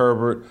Justin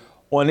Herbert,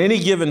 on any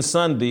given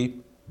Sunday,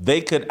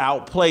 they could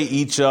outplay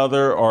each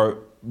other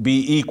or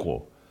be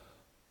equal.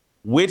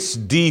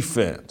 Which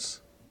defense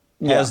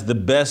has the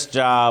best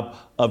job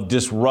of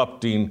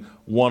disrupting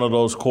one of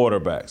those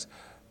quarterbacks?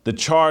 The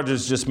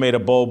Chargers just made a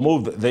bold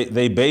move.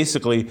 They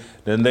basically,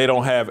 then they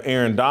don't have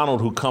Aaron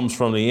Donald, who comes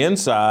from the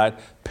inside,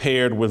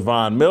 paired with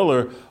Von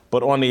Miller.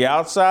 But on the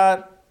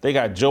outside, they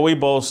got Joey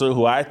Bosa,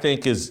 who I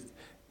think is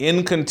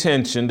in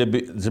contention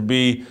to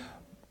be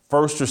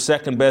first or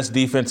second best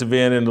defensive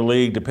end in the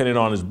league, depending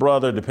on his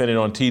brother, depending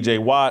on T.J.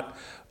 Watt,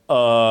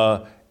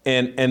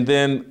 and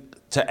then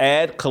to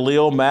add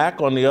Khalil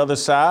Mack on the other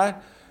side.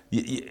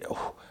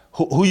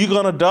 Who you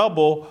gonna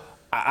double?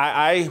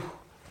 I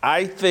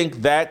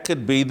think that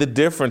could be the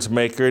difference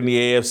maker in the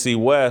AFC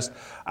West.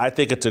 I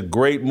think it's a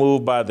great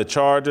move by the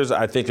Chargers.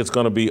 I think it's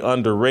going to be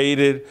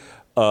underrated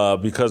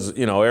because,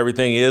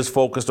 everything is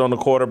focused on the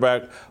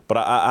quarterback. But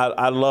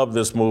I love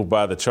this move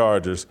by the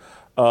Chargers.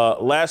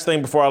 Last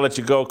thing before I let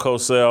you go,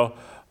 Cosell,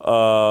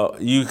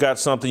 you got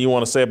something you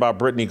want to say about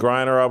Brittany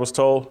Griner, I was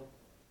told?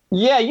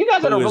 Yeah, you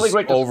guys had a really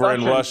great discussion. Over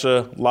in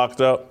Russia, locked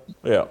up?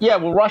 Yeah. Yeah,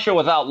 well, Russia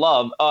without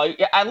love.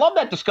 I love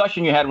that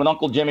discussion you had with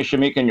Uncle Jimmy,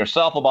 Shamika, and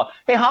yourself about,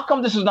 hey, how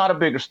come this is not a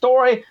bigger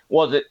story?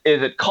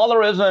 Is it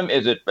colorism?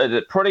 Is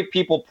it pretty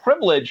people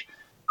privilege?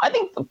 I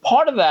think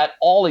part of that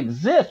all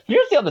exists.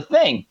 Here's the other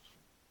thing.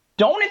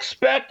 Don't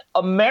expect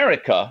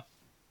America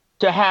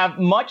to have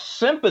much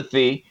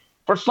sympathy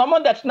for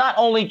someone that's not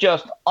only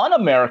just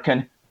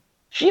un-American,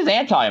 she's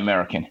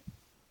anti-American.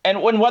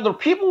 And whether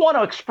people want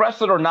to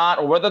express it or not,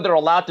 or whether they're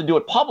allowed to do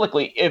it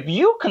publicly, if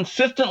you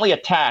consistently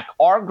attack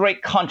our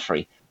great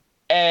country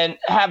and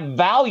have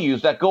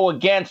values that go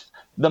against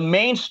the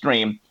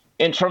mainstream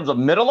in terms of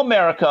middle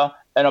America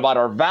and about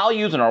our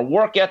values and our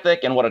work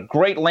ethic and what a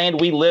great land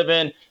we live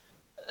in,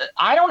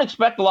 I don't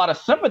expect a lot of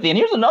sympathy. And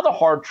here's another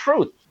hard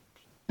truth.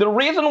 The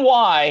reason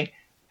why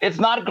it's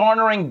not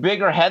garnering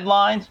bigger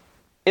headlines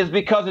is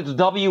because it's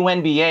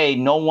WNBA.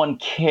 No one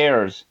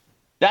cares.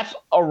 That's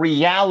a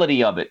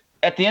reality of it.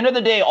 At the end of the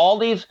day, all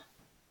these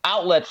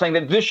outlets saying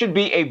that this should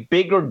be a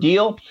bigger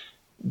deal,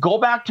 go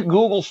back to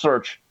Google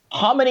search.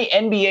 How many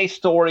NBA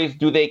stories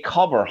do they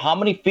cover? How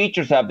many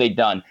features have they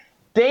done?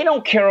 They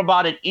don't care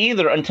about it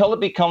either until it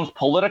becomes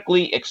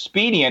politically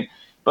expedient.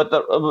 But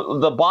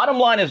the bottom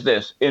line is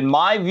this. In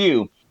my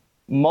view,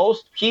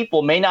 most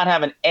people may not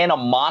have an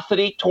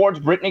animosity towards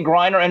Brittany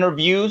Griner and her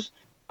views,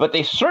 but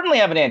they certainly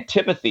have an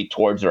antipathy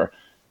towards her.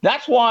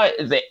 That's why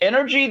the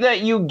energy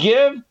that you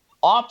give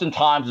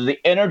oftentimes is the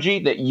energy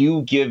that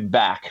you give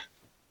back.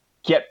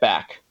 Get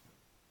back.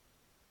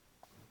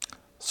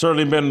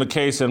 Certainly been the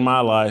case in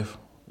my life.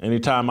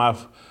 Anytime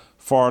I've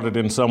farted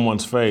in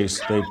someone's face,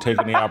 they've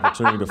taken the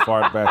opportunity to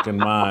fart back in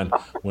mine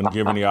when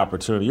given the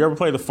opportunity. You ever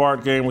play the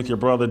fart game with your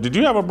brother? Did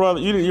you have a brother?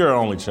 You're an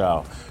only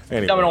child.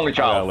 Anyway, I'm an only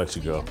child. I'll let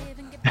you go.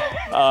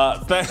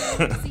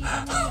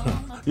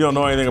 You don't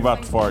know anything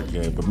about the fart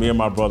game, but me and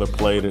my brother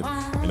played it,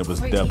 and it was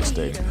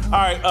devastating. All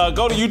right,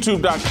 go to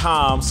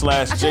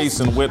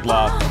youtube.com/Jason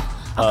Whitlock,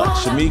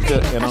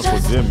 Shamika and Uncle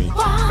Jimmy.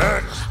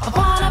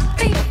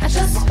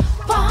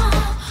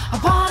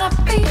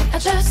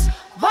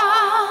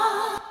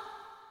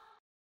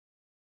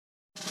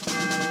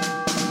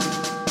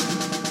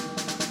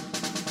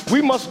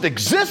 We must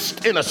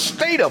exist in a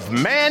state of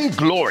man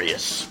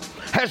glorious,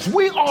 as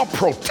we are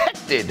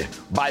protected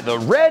by the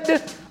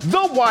red,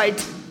 the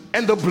white,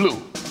 and the blue.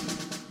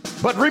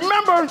 But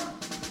remember,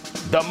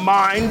 the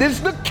mind is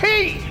the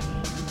key.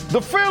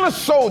 The fearless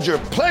soldier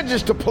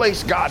pledges to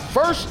place God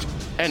first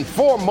and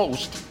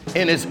foremost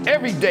in his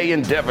everyday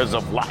endeavors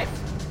of life.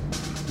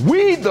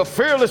 We, the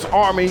fearless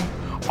army,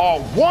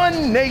 are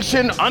one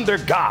nation under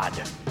God,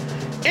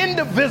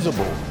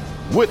 indivisible,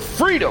 with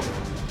freedom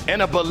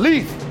and a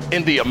belief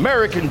in the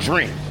American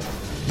dream.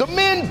 The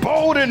men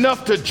bold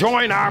enough to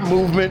join our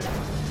movement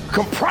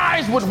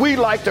comprise what we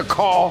like to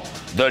call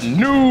the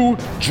New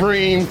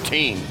Dream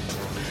Team.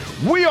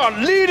 We are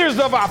leaders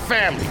of our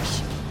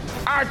families,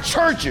 our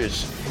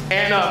churches,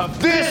 and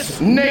of this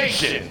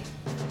nation.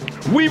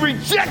 We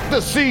reject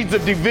the seeds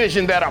of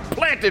division that are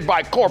planted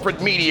by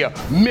corporate media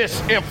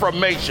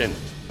misinformation.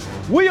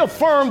 We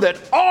affirm that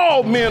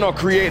all men are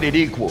created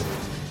equal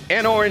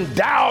and are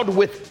endowed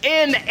with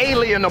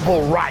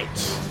inalienable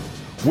rights,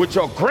 which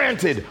are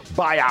granted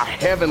by our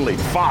Heavenly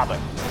Father.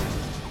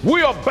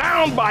 We are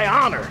bound by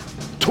honor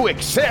to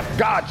accept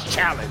God's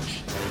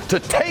challenge,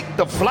 to take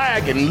the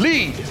flag and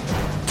lead,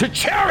 to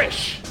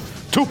cherish,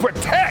 to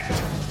protect,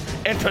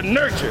 and to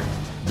nurture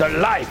the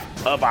life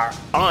of our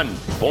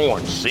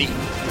unborn seed.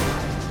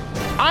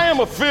 I am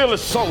a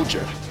fearless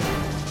soldier,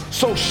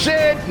 so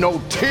shed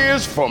no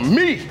tears for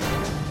me.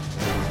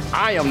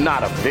 I am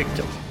not a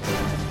victim.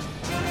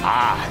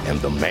 I am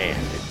the man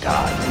that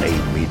God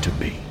made me to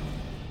be.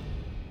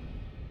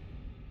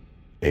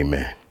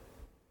 Amen.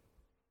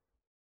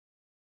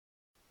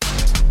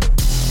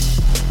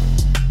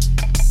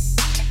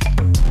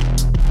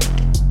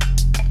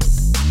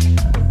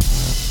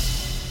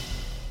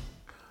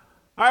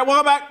 All right,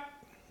 welcome back.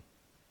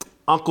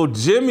 Uncle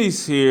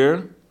Jimmy's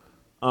here.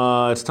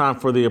 It's time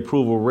for the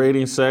approval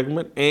rating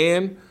segment.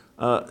 And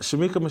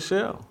Shamika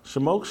Michelle,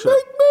 Shamoksha,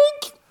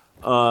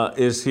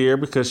 is here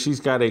because she's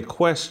got a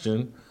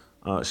question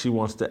she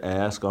wants to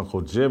ask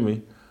Uncle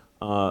Jimmy.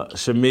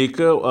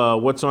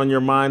 Shamika, what's on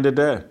your mind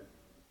today?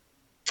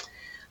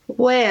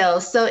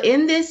 Well, so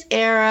in this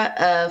era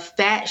of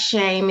fat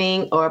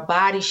shaming or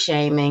body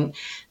shaming,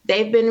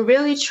 they've been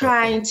really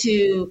trying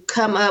to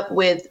come up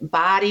with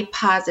body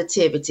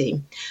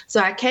positivity. So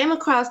I came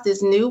across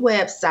this new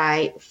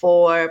website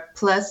for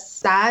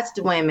plus-sized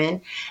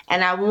women,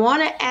 and I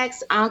want to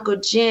ask Uncle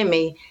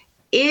Jimmy,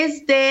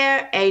 is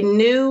there a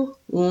new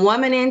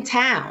woman in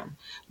town?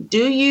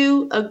 Do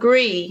you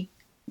agree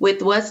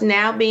with what's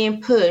now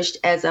being pushed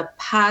as a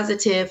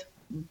positive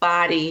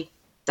body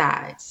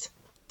size?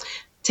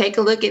 Take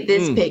a look at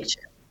this picture.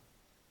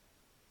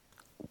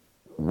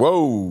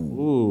 Whoa.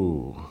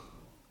 Ooh.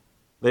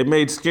 They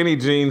made skinny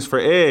jeans for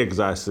eggs,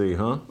 I see,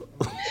 huh?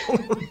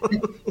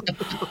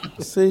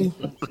 See?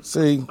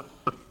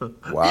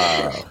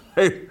 Wow.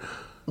 Hey,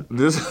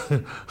 this,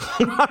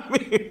 I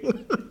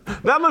mean,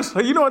 that looks,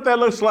 you know what that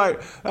looks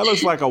like? That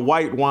looks like a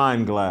white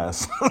wine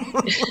glass.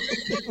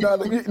 Now,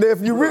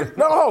 if you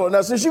no, hold on.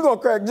 Now, since you're going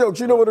to crack jokes,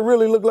 you know what it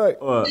really looked like?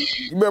 What?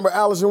 You remember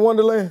Alice in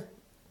Wonderland?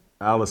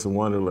 Alice in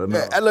Wonderland. No.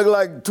 Yeah, that look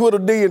like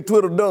Tweedledee and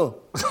Tweedledum.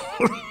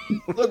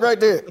 Look right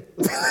there.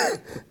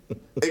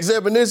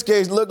 Except in this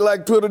case, look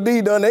like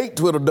Tweedledee done ate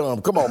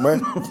Tweedledum. Come on,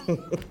 man.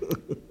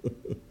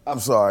 I'm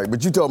sorry,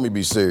 but you told me to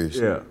be serious.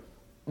 Yeah.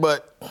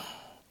 But,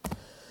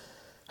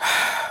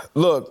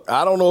 look,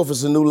 I don't know if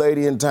it's a new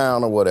lady in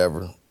town or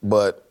whatever,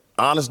 but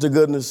honest to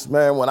goodness,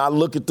 man, when I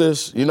look at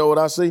this, you know what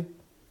I see?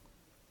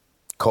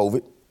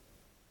 COVID.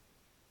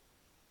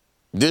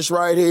 This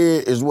right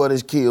here is what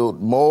has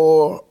killed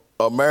more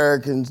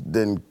Americans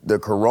than the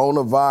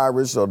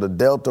coronavirus or the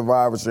Delta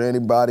virus or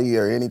anybody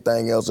or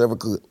anything else ever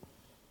could.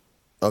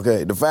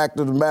 Okay, the fact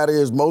of the matter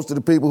is most of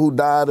the people who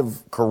died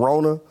of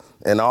corona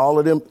and all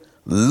of them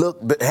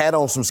had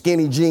on some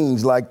skinny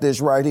jeans like this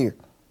right here.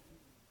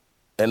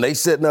 And they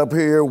sitting up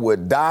here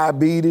with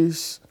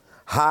diabetes,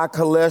 high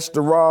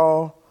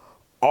cholesterol,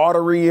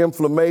 artery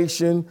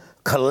inflammation,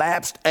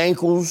 collapsed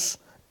ankles,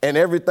 and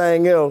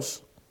everything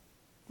else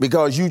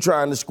because you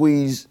trying to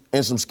squeeze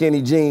in some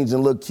skinny jeans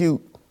and look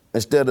cute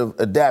instead of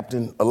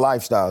adapting a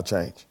lifestyle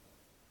change.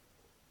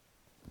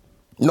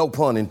 No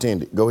pun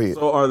intended. Go ahead.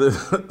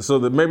 So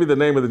maybe the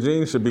name of the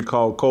jeans should be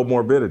called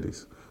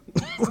comorbidities.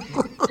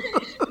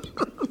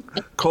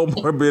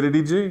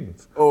 Comorbidity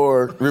jeans.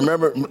 Or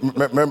remember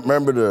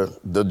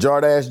the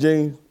Jardass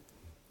jeans?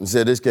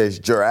 Instead of this case,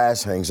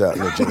 Jarass hangs out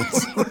in the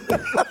jeans.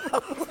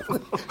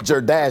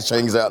 Jardass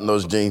hangs out in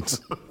those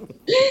jeans.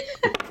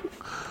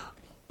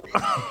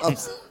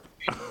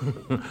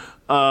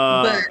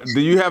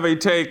 Do you have a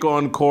take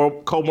on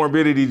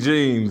comorbidity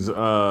jeans,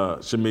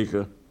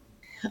 Shamika?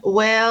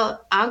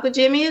 Well, Uncle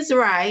Jimmy is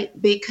right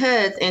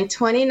because in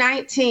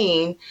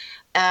 2019,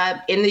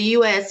 in the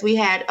U.S., we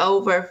had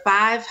over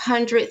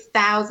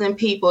 500,000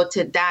 people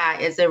to die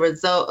as a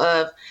result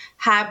of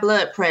high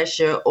blood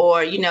pressure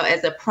or,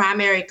 as a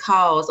primary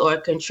cause or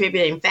a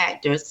contributing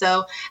factor.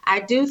 So I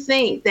do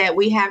think that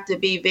we have to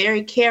be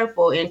very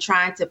careful in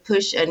trying to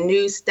push a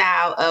new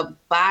style of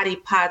body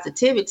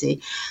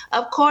positivity.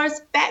 Of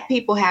course, fat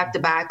people have to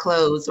buy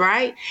clothes,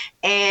 right?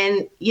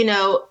 And,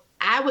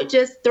 I would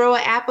just throw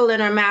an apple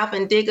in her mouth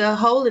and dig a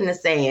hole in the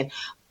sand.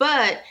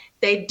 But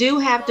they do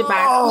have to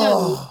buy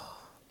clothes.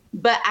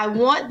 But I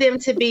want them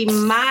to be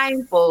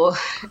mindful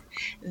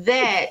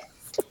that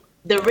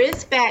the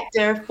risk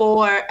factor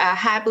for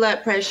high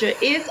blood pressure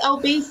is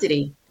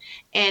obesity.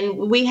 And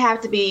we have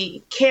to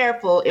be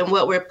careful in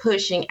what we're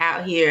pushing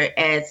out here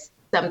as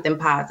something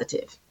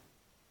positive.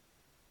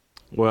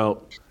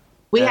 Well,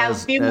 we have a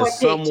few more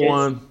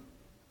pictures.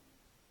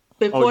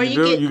 Before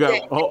you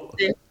get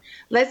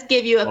let's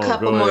give you a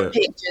couple more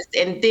pictures,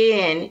 and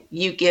then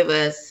you give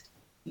us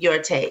your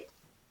take.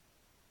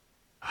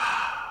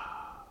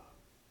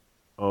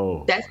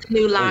 Oh, that's the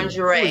new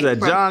lingerie. Who is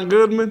that, John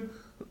Goodman?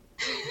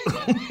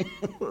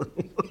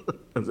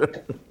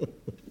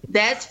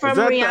 That's from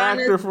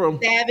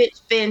Rihanna Savage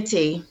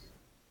Fenty.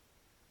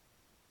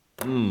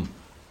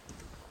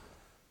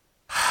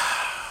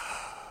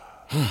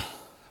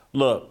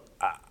 Look,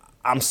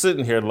 I'm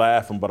sitting here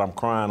laughing, but I'm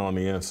crying on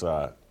the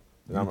inside.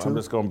 I'm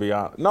just going to be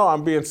honest. No,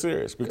 I'm being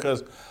serious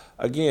because,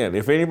 again,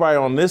 if anybody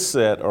on this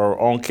set or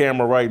on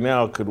camera right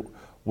now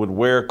would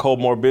wear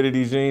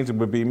comorbidity jeans, it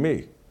would be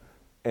me.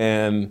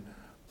 And,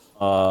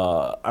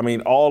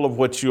 all of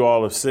what you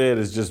all have said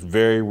is just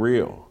very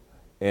real.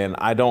 And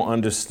I don't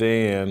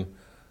understand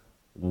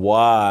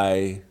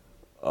why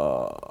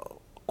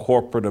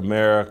corporate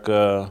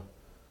America,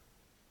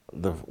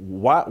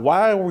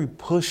 why are we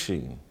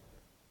pushing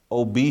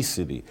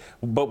obesity?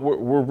 But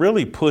we're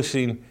really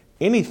pushing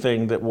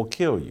anything that will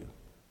kill you.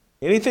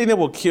 Anything that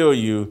will kill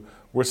you,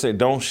 we're saying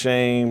don't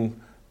shame,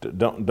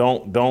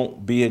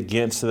 don't be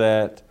against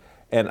that.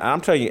 And I'm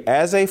telling you,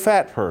 as a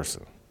fat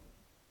person,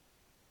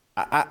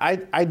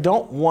 I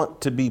don't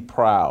want to be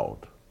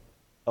proud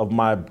of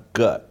my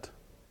gut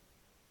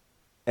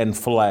and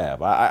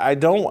flab. I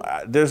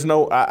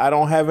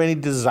don't have any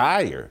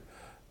desire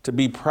to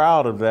be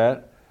proud of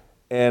that.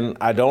 And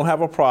I don't have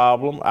a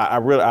problem.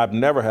 I've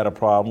never had a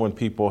problem when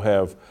people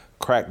have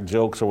cracked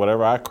jokes or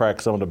whatever. I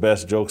crack some of the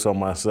best jokes on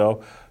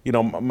myself.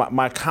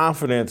 My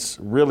confidence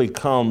really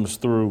comes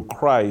through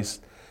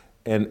Christ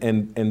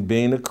and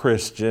being a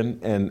Christian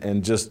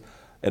and just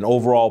an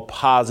overall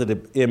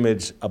positive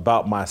image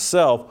about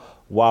myself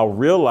while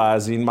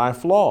realizing my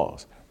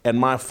flaws. And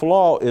my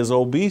flaw is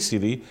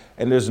obesity,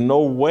 and there's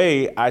no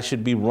way I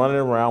should be running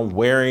around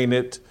wearing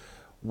it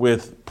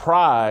with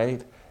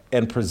pride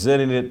and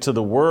presenting it to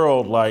the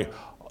world like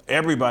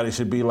everybody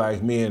should be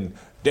like me, and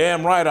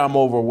damn right I'm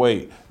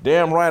overweight.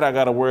 Damn right I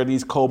gotta wear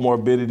these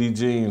comorbidity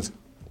genes.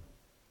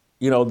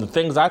 You know, the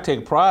things I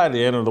take pride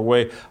in are the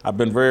way I've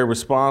been very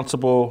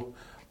responsible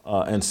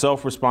and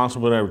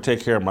self-responsible, and I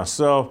take care of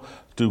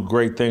myself, do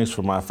great things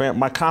for my family.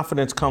 My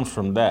confidence comes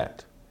from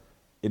that.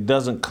 It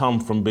doesn't come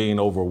from being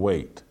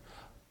overweight.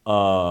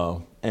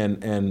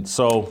 And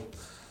so,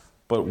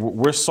 but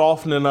we're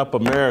softening up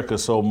America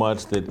so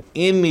much that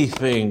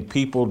anything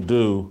people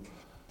do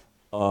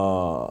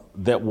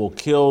that will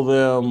kill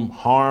them,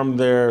 harm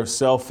their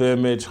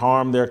self-image,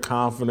 harm their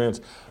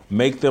confidence,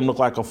 make them look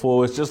like a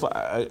fool. It's just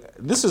like,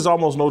 this is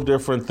almost no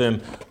different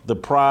than the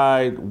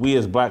pride we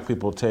as black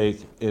people take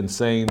in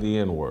saying the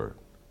N-word.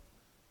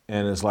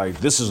 And it's like,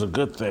 this is a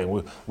good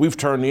thing. We've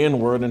turned the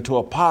N-word into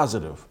a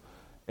positive.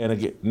 And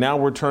again, now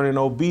we're turning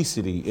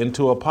obesity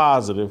into a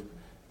positive.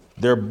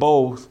 They're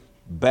both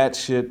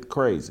batshit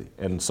crazy.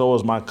 And so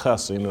is my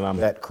cussing. And I'm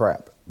Bat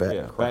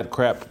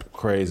crap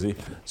crazy.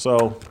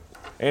 So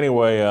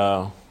anyway,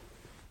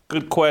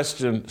 good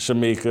question,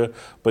 Shamika,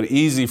 but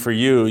easy for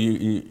you.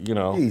 You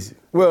know. Easy.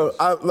 Well,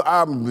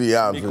 I'm be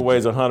honest. Shamika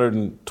weighs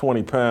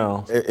 120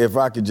 pounds. If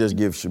I could just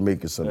give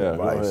Shamika some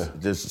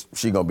advice,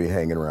 she gonna be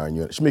hanging around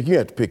you. Shamika, you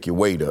have to pick your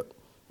weight up.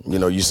 You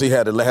know, you see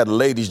how the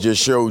ladies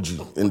just showed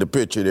you in the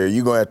picture there.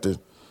 You have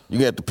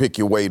to pick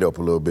your weight up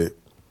a little bit.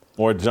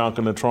 More junk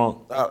in the trunk.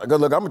 Look,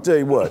 I'm gonna tell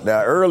you what.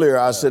 Now, earlier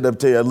I said up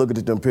to you, I look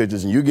at them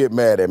pictures, and you get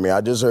mad at me. I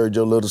just heard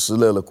your little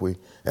soliloquy,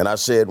 and I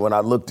said when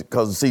I looked,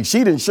 because see, she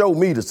didn't show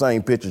me the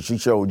same picture she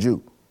showed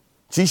you.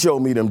 She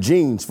showed me them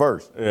jeans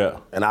first. Yeah.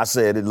 And I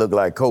said it looked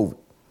like COVID.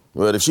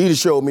 But if she'd have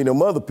showed me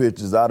them other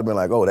pictures, I'd have been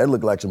like, oh, that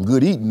looked like some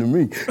good eating to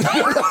me.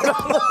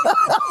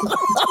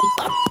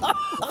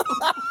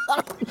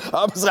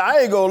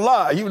 I ain't gonna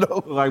lie, you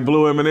know. Like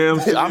blue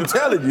M&Ms? I'm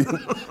telling you.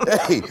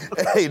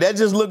 Hey, that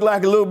just looked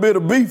like a little bit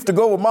of beef to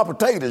go with my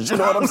potatoes, you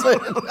know what I'm saying?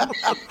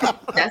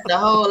 That's a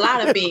whole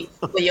lot of beef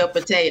for your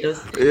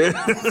potatoes. Yeah.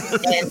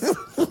 And,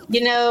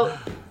 you know,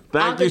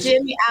 Uncle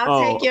Jimmy,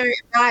 I'll take your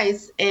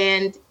advice,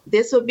 and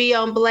this will be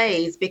on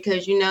Blaze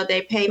because, you know,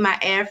 they pay my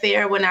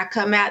airfare when I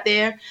come out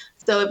there.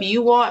 So if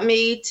you want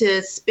me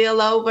to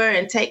spill over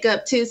and take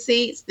up 2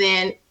 seats,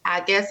 then I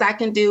guess I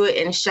can do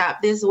it and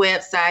shop this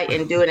website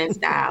and do it in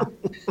style.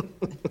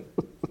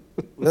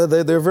 Well,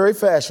 they're very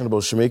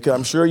fashionable, Shamika.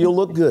 I'm sure you'll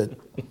look good.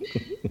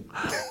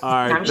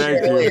 All right,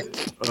 thank you.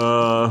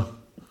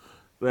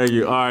 Thank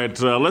you. All right,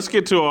 let's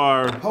get to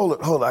our...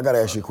 Hold on. I got to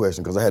ask you a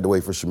question because I had to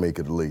wait for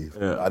Shamika to leave.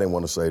 Yeah. I didn't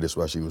want to say this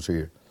while she was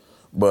here.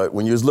 But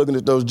when you was looking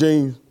at those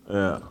jeans,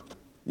 yeah,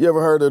 you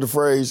ever heard of the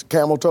phrase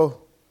camel toe?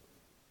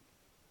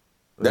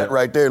 That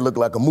right there looked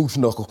like a moose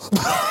knuckle.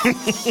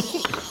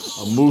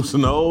 A moose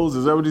nose?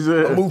 Is that what you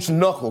said? A moose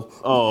knuckle.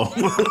 Oh.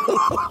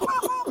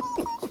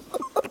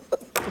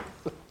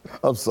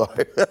 I'm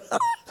sorry.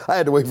 I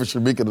had to wait for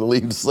Shamika to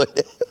leave to say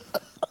it.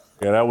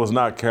 Yeah, that was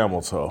not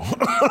camel toe.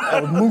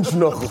 That was moose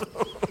knuckle.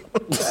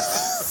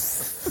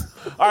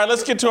 All right,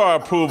 let's get to our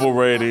approval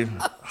rating.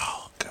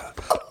 Oh, God.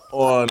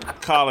 On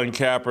Colin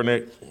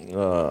Kaepernick.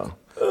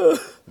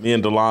 Me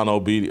and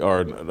Delano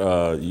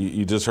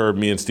you just heard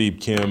me and Steve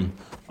Kim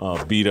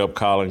beat up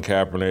Colin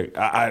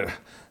Kaepernick.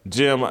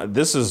 Jim,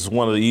 this is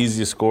one of the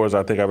easiest scores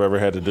I think I've ever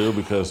had to do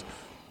because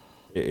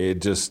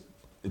it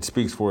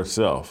speaks for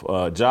itself.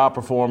 Job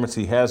performance,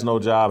 he has no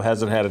job,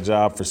 hasn't had a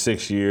job for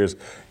 6 years,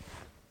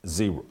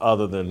 zero,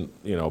 other than,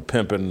 you know,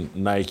 pimping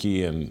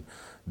Nike and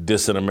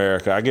dissing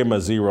America. I give him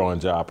a 0 in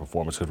job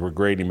performance because we're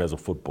grading him as a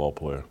football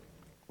player.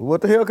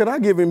 What the hell can I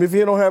give him if he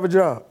don't have a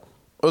job?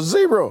 A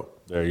 0.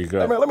 There you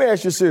go. Let me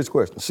ask you a serious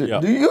question. Yeah.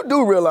 Do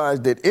you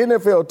realize that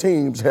NFL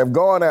teams have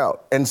gone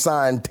out and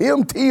signed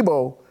Tim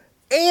Tebow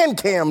and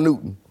Cam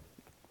Newton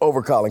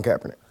over Colin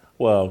Kaepernick?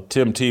 Well,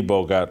 Tim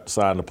Tebow got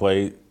signed to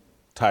play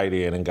tight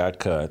end and got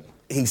cut.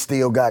 He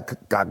still got a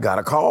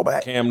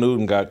callback. Cam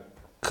Newton got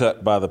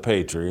cut by the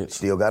Patriots.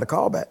 Still got a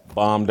callback.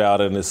 Bombed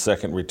out in his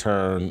second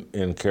return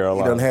in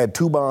Carolina. He done had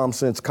 2 bombs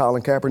since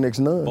Colin Kaepernick's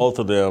none. Both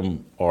of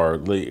them are,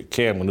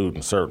 Cam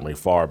Newton certainly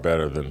far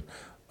better than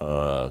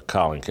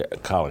Colin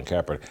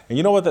Kaepernick. And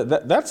you know what?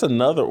 That's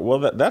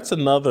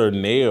another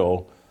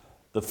nail.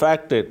 The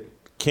fact that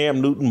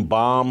Cam Newton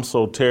bombed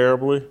so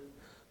terribly,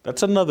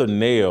 that's another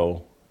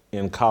nail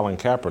in Colin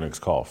Kaepernick's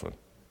coffin.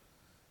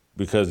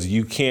 Because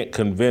you can't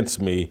convince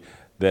me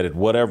that at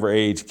whatever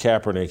age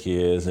Kaepernick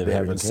is and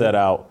having set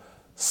out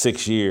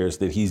 6 years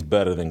that he's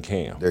better than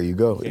Cam. There you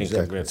go. Can't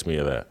convince me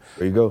of that.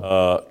 There you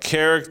go.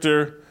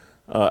 Character,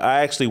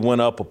 I actually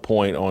went up a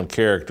point on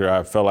character.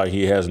 I felt like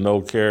he has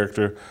no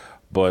character,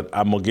 but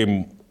I'm going to give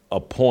him a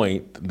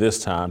point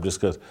this time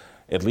just because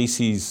at least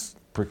he's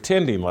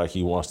pretending like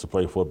he wants to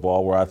play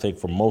football, where I think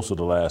for most of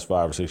the last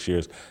 5 or 6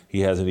 years,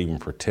 he hasn't even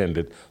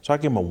pretended. So I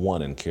give him a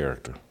 1 in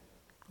character.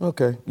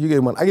 Okay. You gave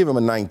him I give him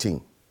a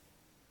 19.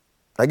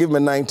 I give him a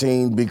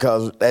 19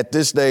 because at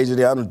this stage,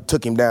 I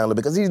took him down a little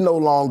because he's no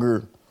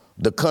longer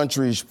the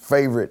country's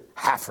favorite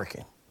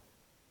African.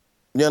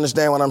 You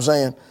understand what I'm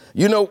saying?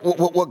 You know,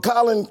 what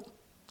Colin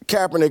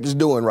Kaepernick is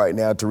doing right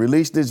now to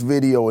release this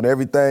video and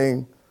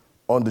everything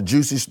on the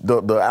Juicy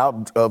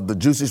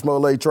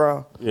Smollett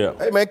trial. Yeah.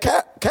 Hey, man,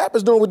 Cap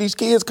is doing what these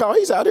kids call,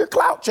 he's out here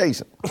clout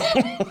chasing. He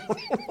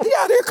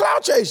out here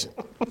clout chasing.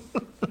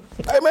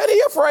 Hey, man,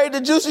 he afraid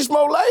that Juicy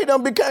Smollett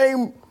done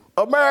became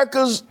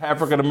America's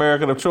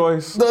African-American of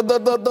choice.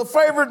 The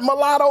favorite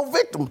mulatto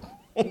victim.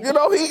 You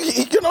know,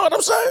 you know what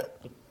I'm saying?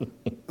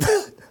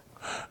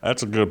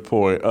 That's a good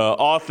point.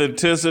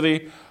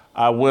 Authenticity,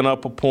 I went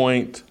up a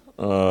point.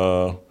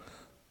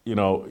 You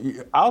know,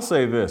 I'll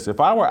say this. If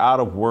I were out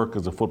of work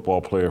as a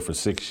football player for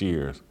 6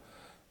 years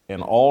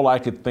and all I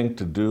could think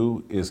to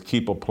do is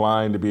keep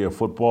applying to be a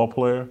football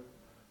player,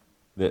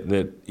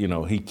 that you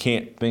know, he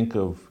can't think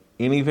of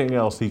anything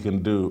else he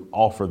can do,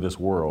 offer this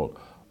world.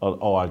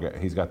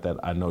 He's got that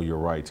I Know Your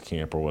Rights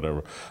camp or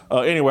whatever.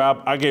 Anyway,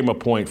 I gave him a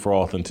point for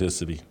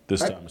authenticity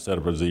this time instead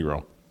of a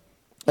 0.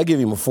 I give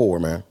him a 4,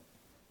 man.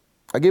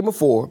 I give him a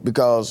 4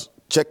 because,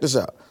 check this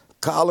out.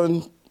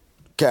 Colin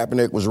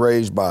Kaepernick was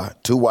raised by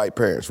 2 white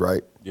parents,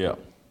 right? Yeah.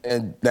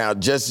 And now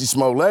Jesse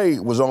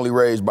Smollett was only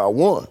raised by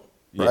 1,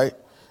 right?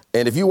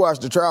 And if you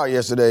watched the trial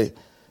yesterday,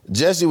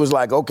 Jesse was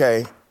like,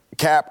 okay,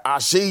 Cap, I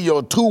see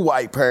your 2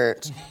 white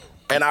parents,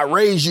 and I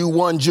raised you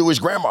 1 Jewish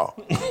grandma.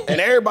 And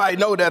everybody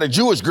know that a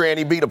Jewish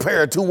granny beat a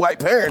pair of 2 white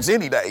parents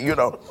any day, you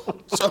know?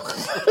 So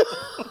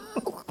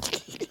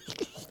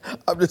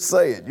I'm just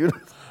saying, you know?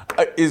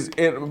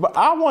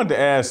 I wanted to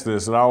ask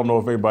this, and I don't know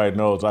if anybody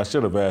knows. I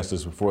should have asked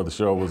this before the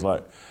show. Was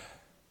like,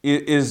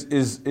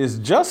 is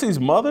Jussie's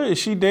mother, is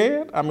she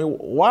dead? I mean,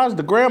 why is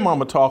the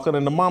grandmama talking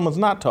and the mama's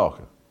not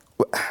talking?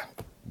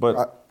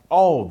 But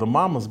the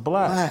mama's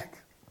black.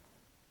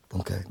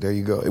 Okay, there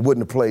you go. It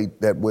wouldn't have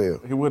played that well.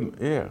 He wouldn't.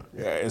 Yeah.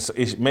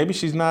 Maybe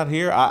she's not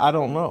here. I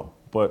don't know,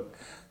 but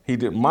he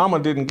did. Mama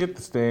didn't get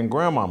the stand.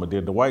 Grandmama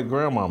did. The white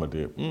grandmama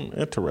did.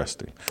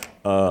 Interesting.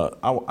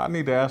 I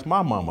need to ask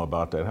my mama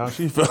about that. How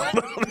she felt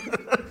about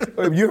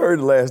it. You heard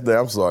it last day.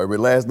 I'm sorry, but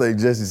last day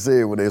Jesse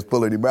said when they was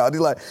pulling him out,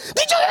 he's like,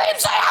 "Did you hear him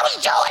say I was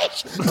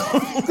Jewish?"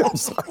 I'm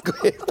sorry. Go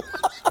ahead.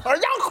 Are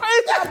y'all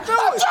crazy? I'm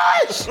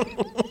Jewish.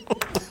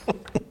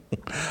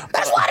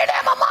 That's why I didn't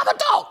have my mama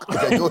talk.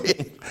 Okay, go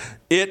ahead.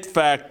 It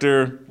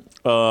factor.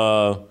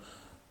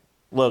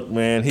 Look,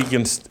 man,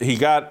 he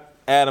got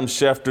Adam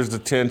Schefter's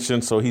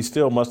attention, so he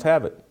still must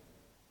have it.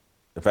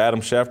 If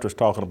Adam Schefter's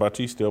talking about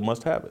you, he still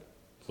must have it.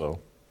 So,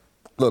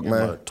 look,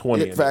 man,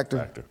 20 it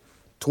factor.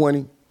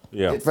 20.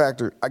 Yeah. It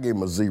factor. I gave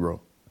him a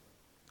 0.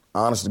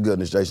 Honest to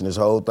goodness, Jason, this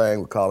whole thing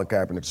with Colin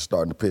Kaepernick is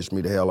starting to piss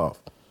me the hell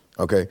off.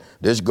 Okay,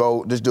 this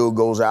dude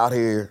goes out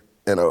here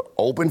in an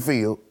open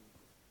field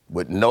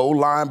with no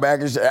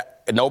linebackers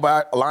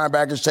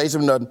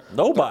chasing nothing.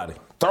 Nobody.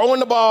 Throwing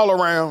the ball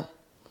around.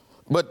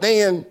 But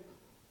then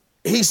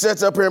he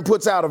sets up here and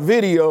puts out a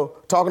video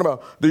talking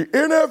about the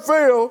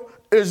NFL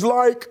is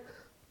like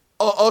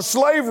a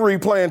slavery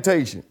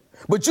plantation.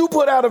 But you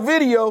put out a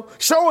video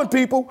showing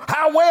people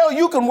how well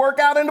you can work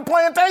out in the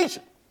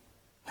plantation.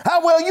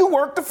 How well you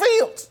work the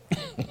fields.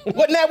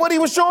 Wasn't that what he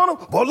was showing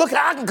them? Well, look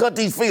how I can cut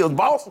these fields,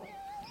 boss.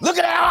 Look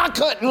at how I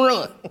cut and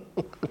run.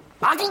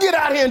 I can get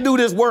out here and do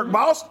this work,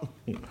 boss.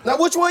 Now,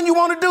 which one you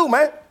want to do,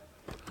 man?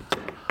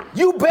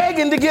 You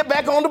begging to get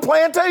back on the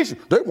plantation.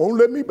 They won't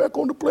let me back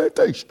on the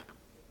plantation.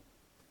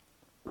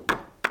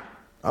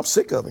 I'm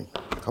sick of him.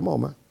 Come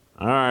on, man.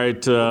 All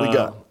right.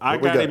 I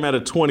got him at a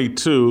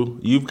 22.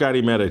 You've got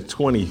him at a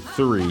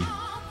 23.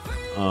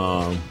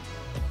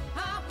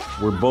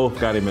 We both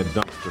got him at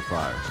dumpster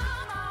fires.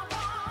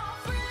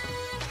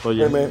 So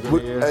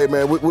hey,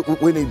 man,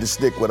 we need to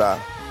stick with our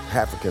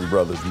African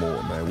brothers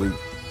more, man.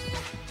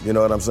 You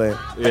know what I'm saying?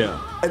 Yeah.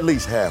 At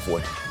least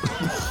halfway.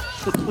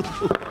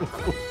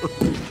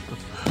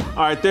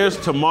 All right, there's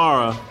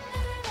Tamara.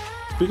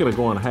 Speaking of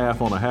going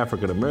half on a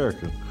African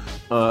American,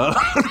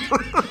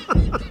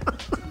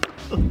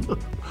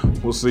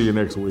 we'll see you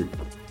next week.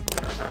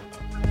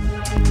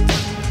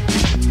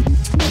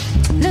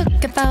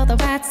 Looking for the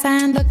right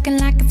sign, looking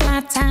like it's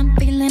my time,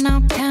 feeling all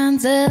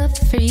kinds of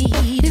free.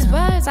 These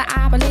words are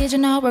our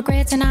religion, our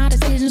regrets and our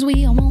decisions.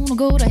 We all wanna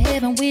go to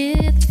heaven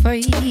with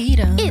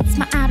freedom. It's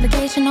my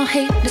obligation, no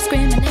hate,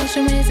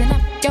 discrimination, raising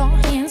up your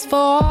hands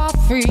for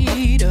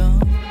freedom.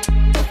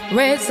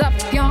 Raise up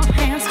your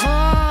hands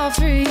for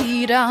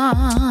freedom.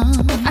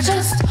 I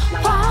just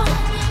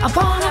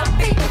wanna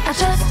be, I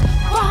just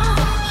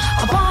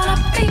wanna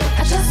be,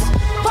 I just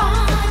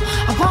wanna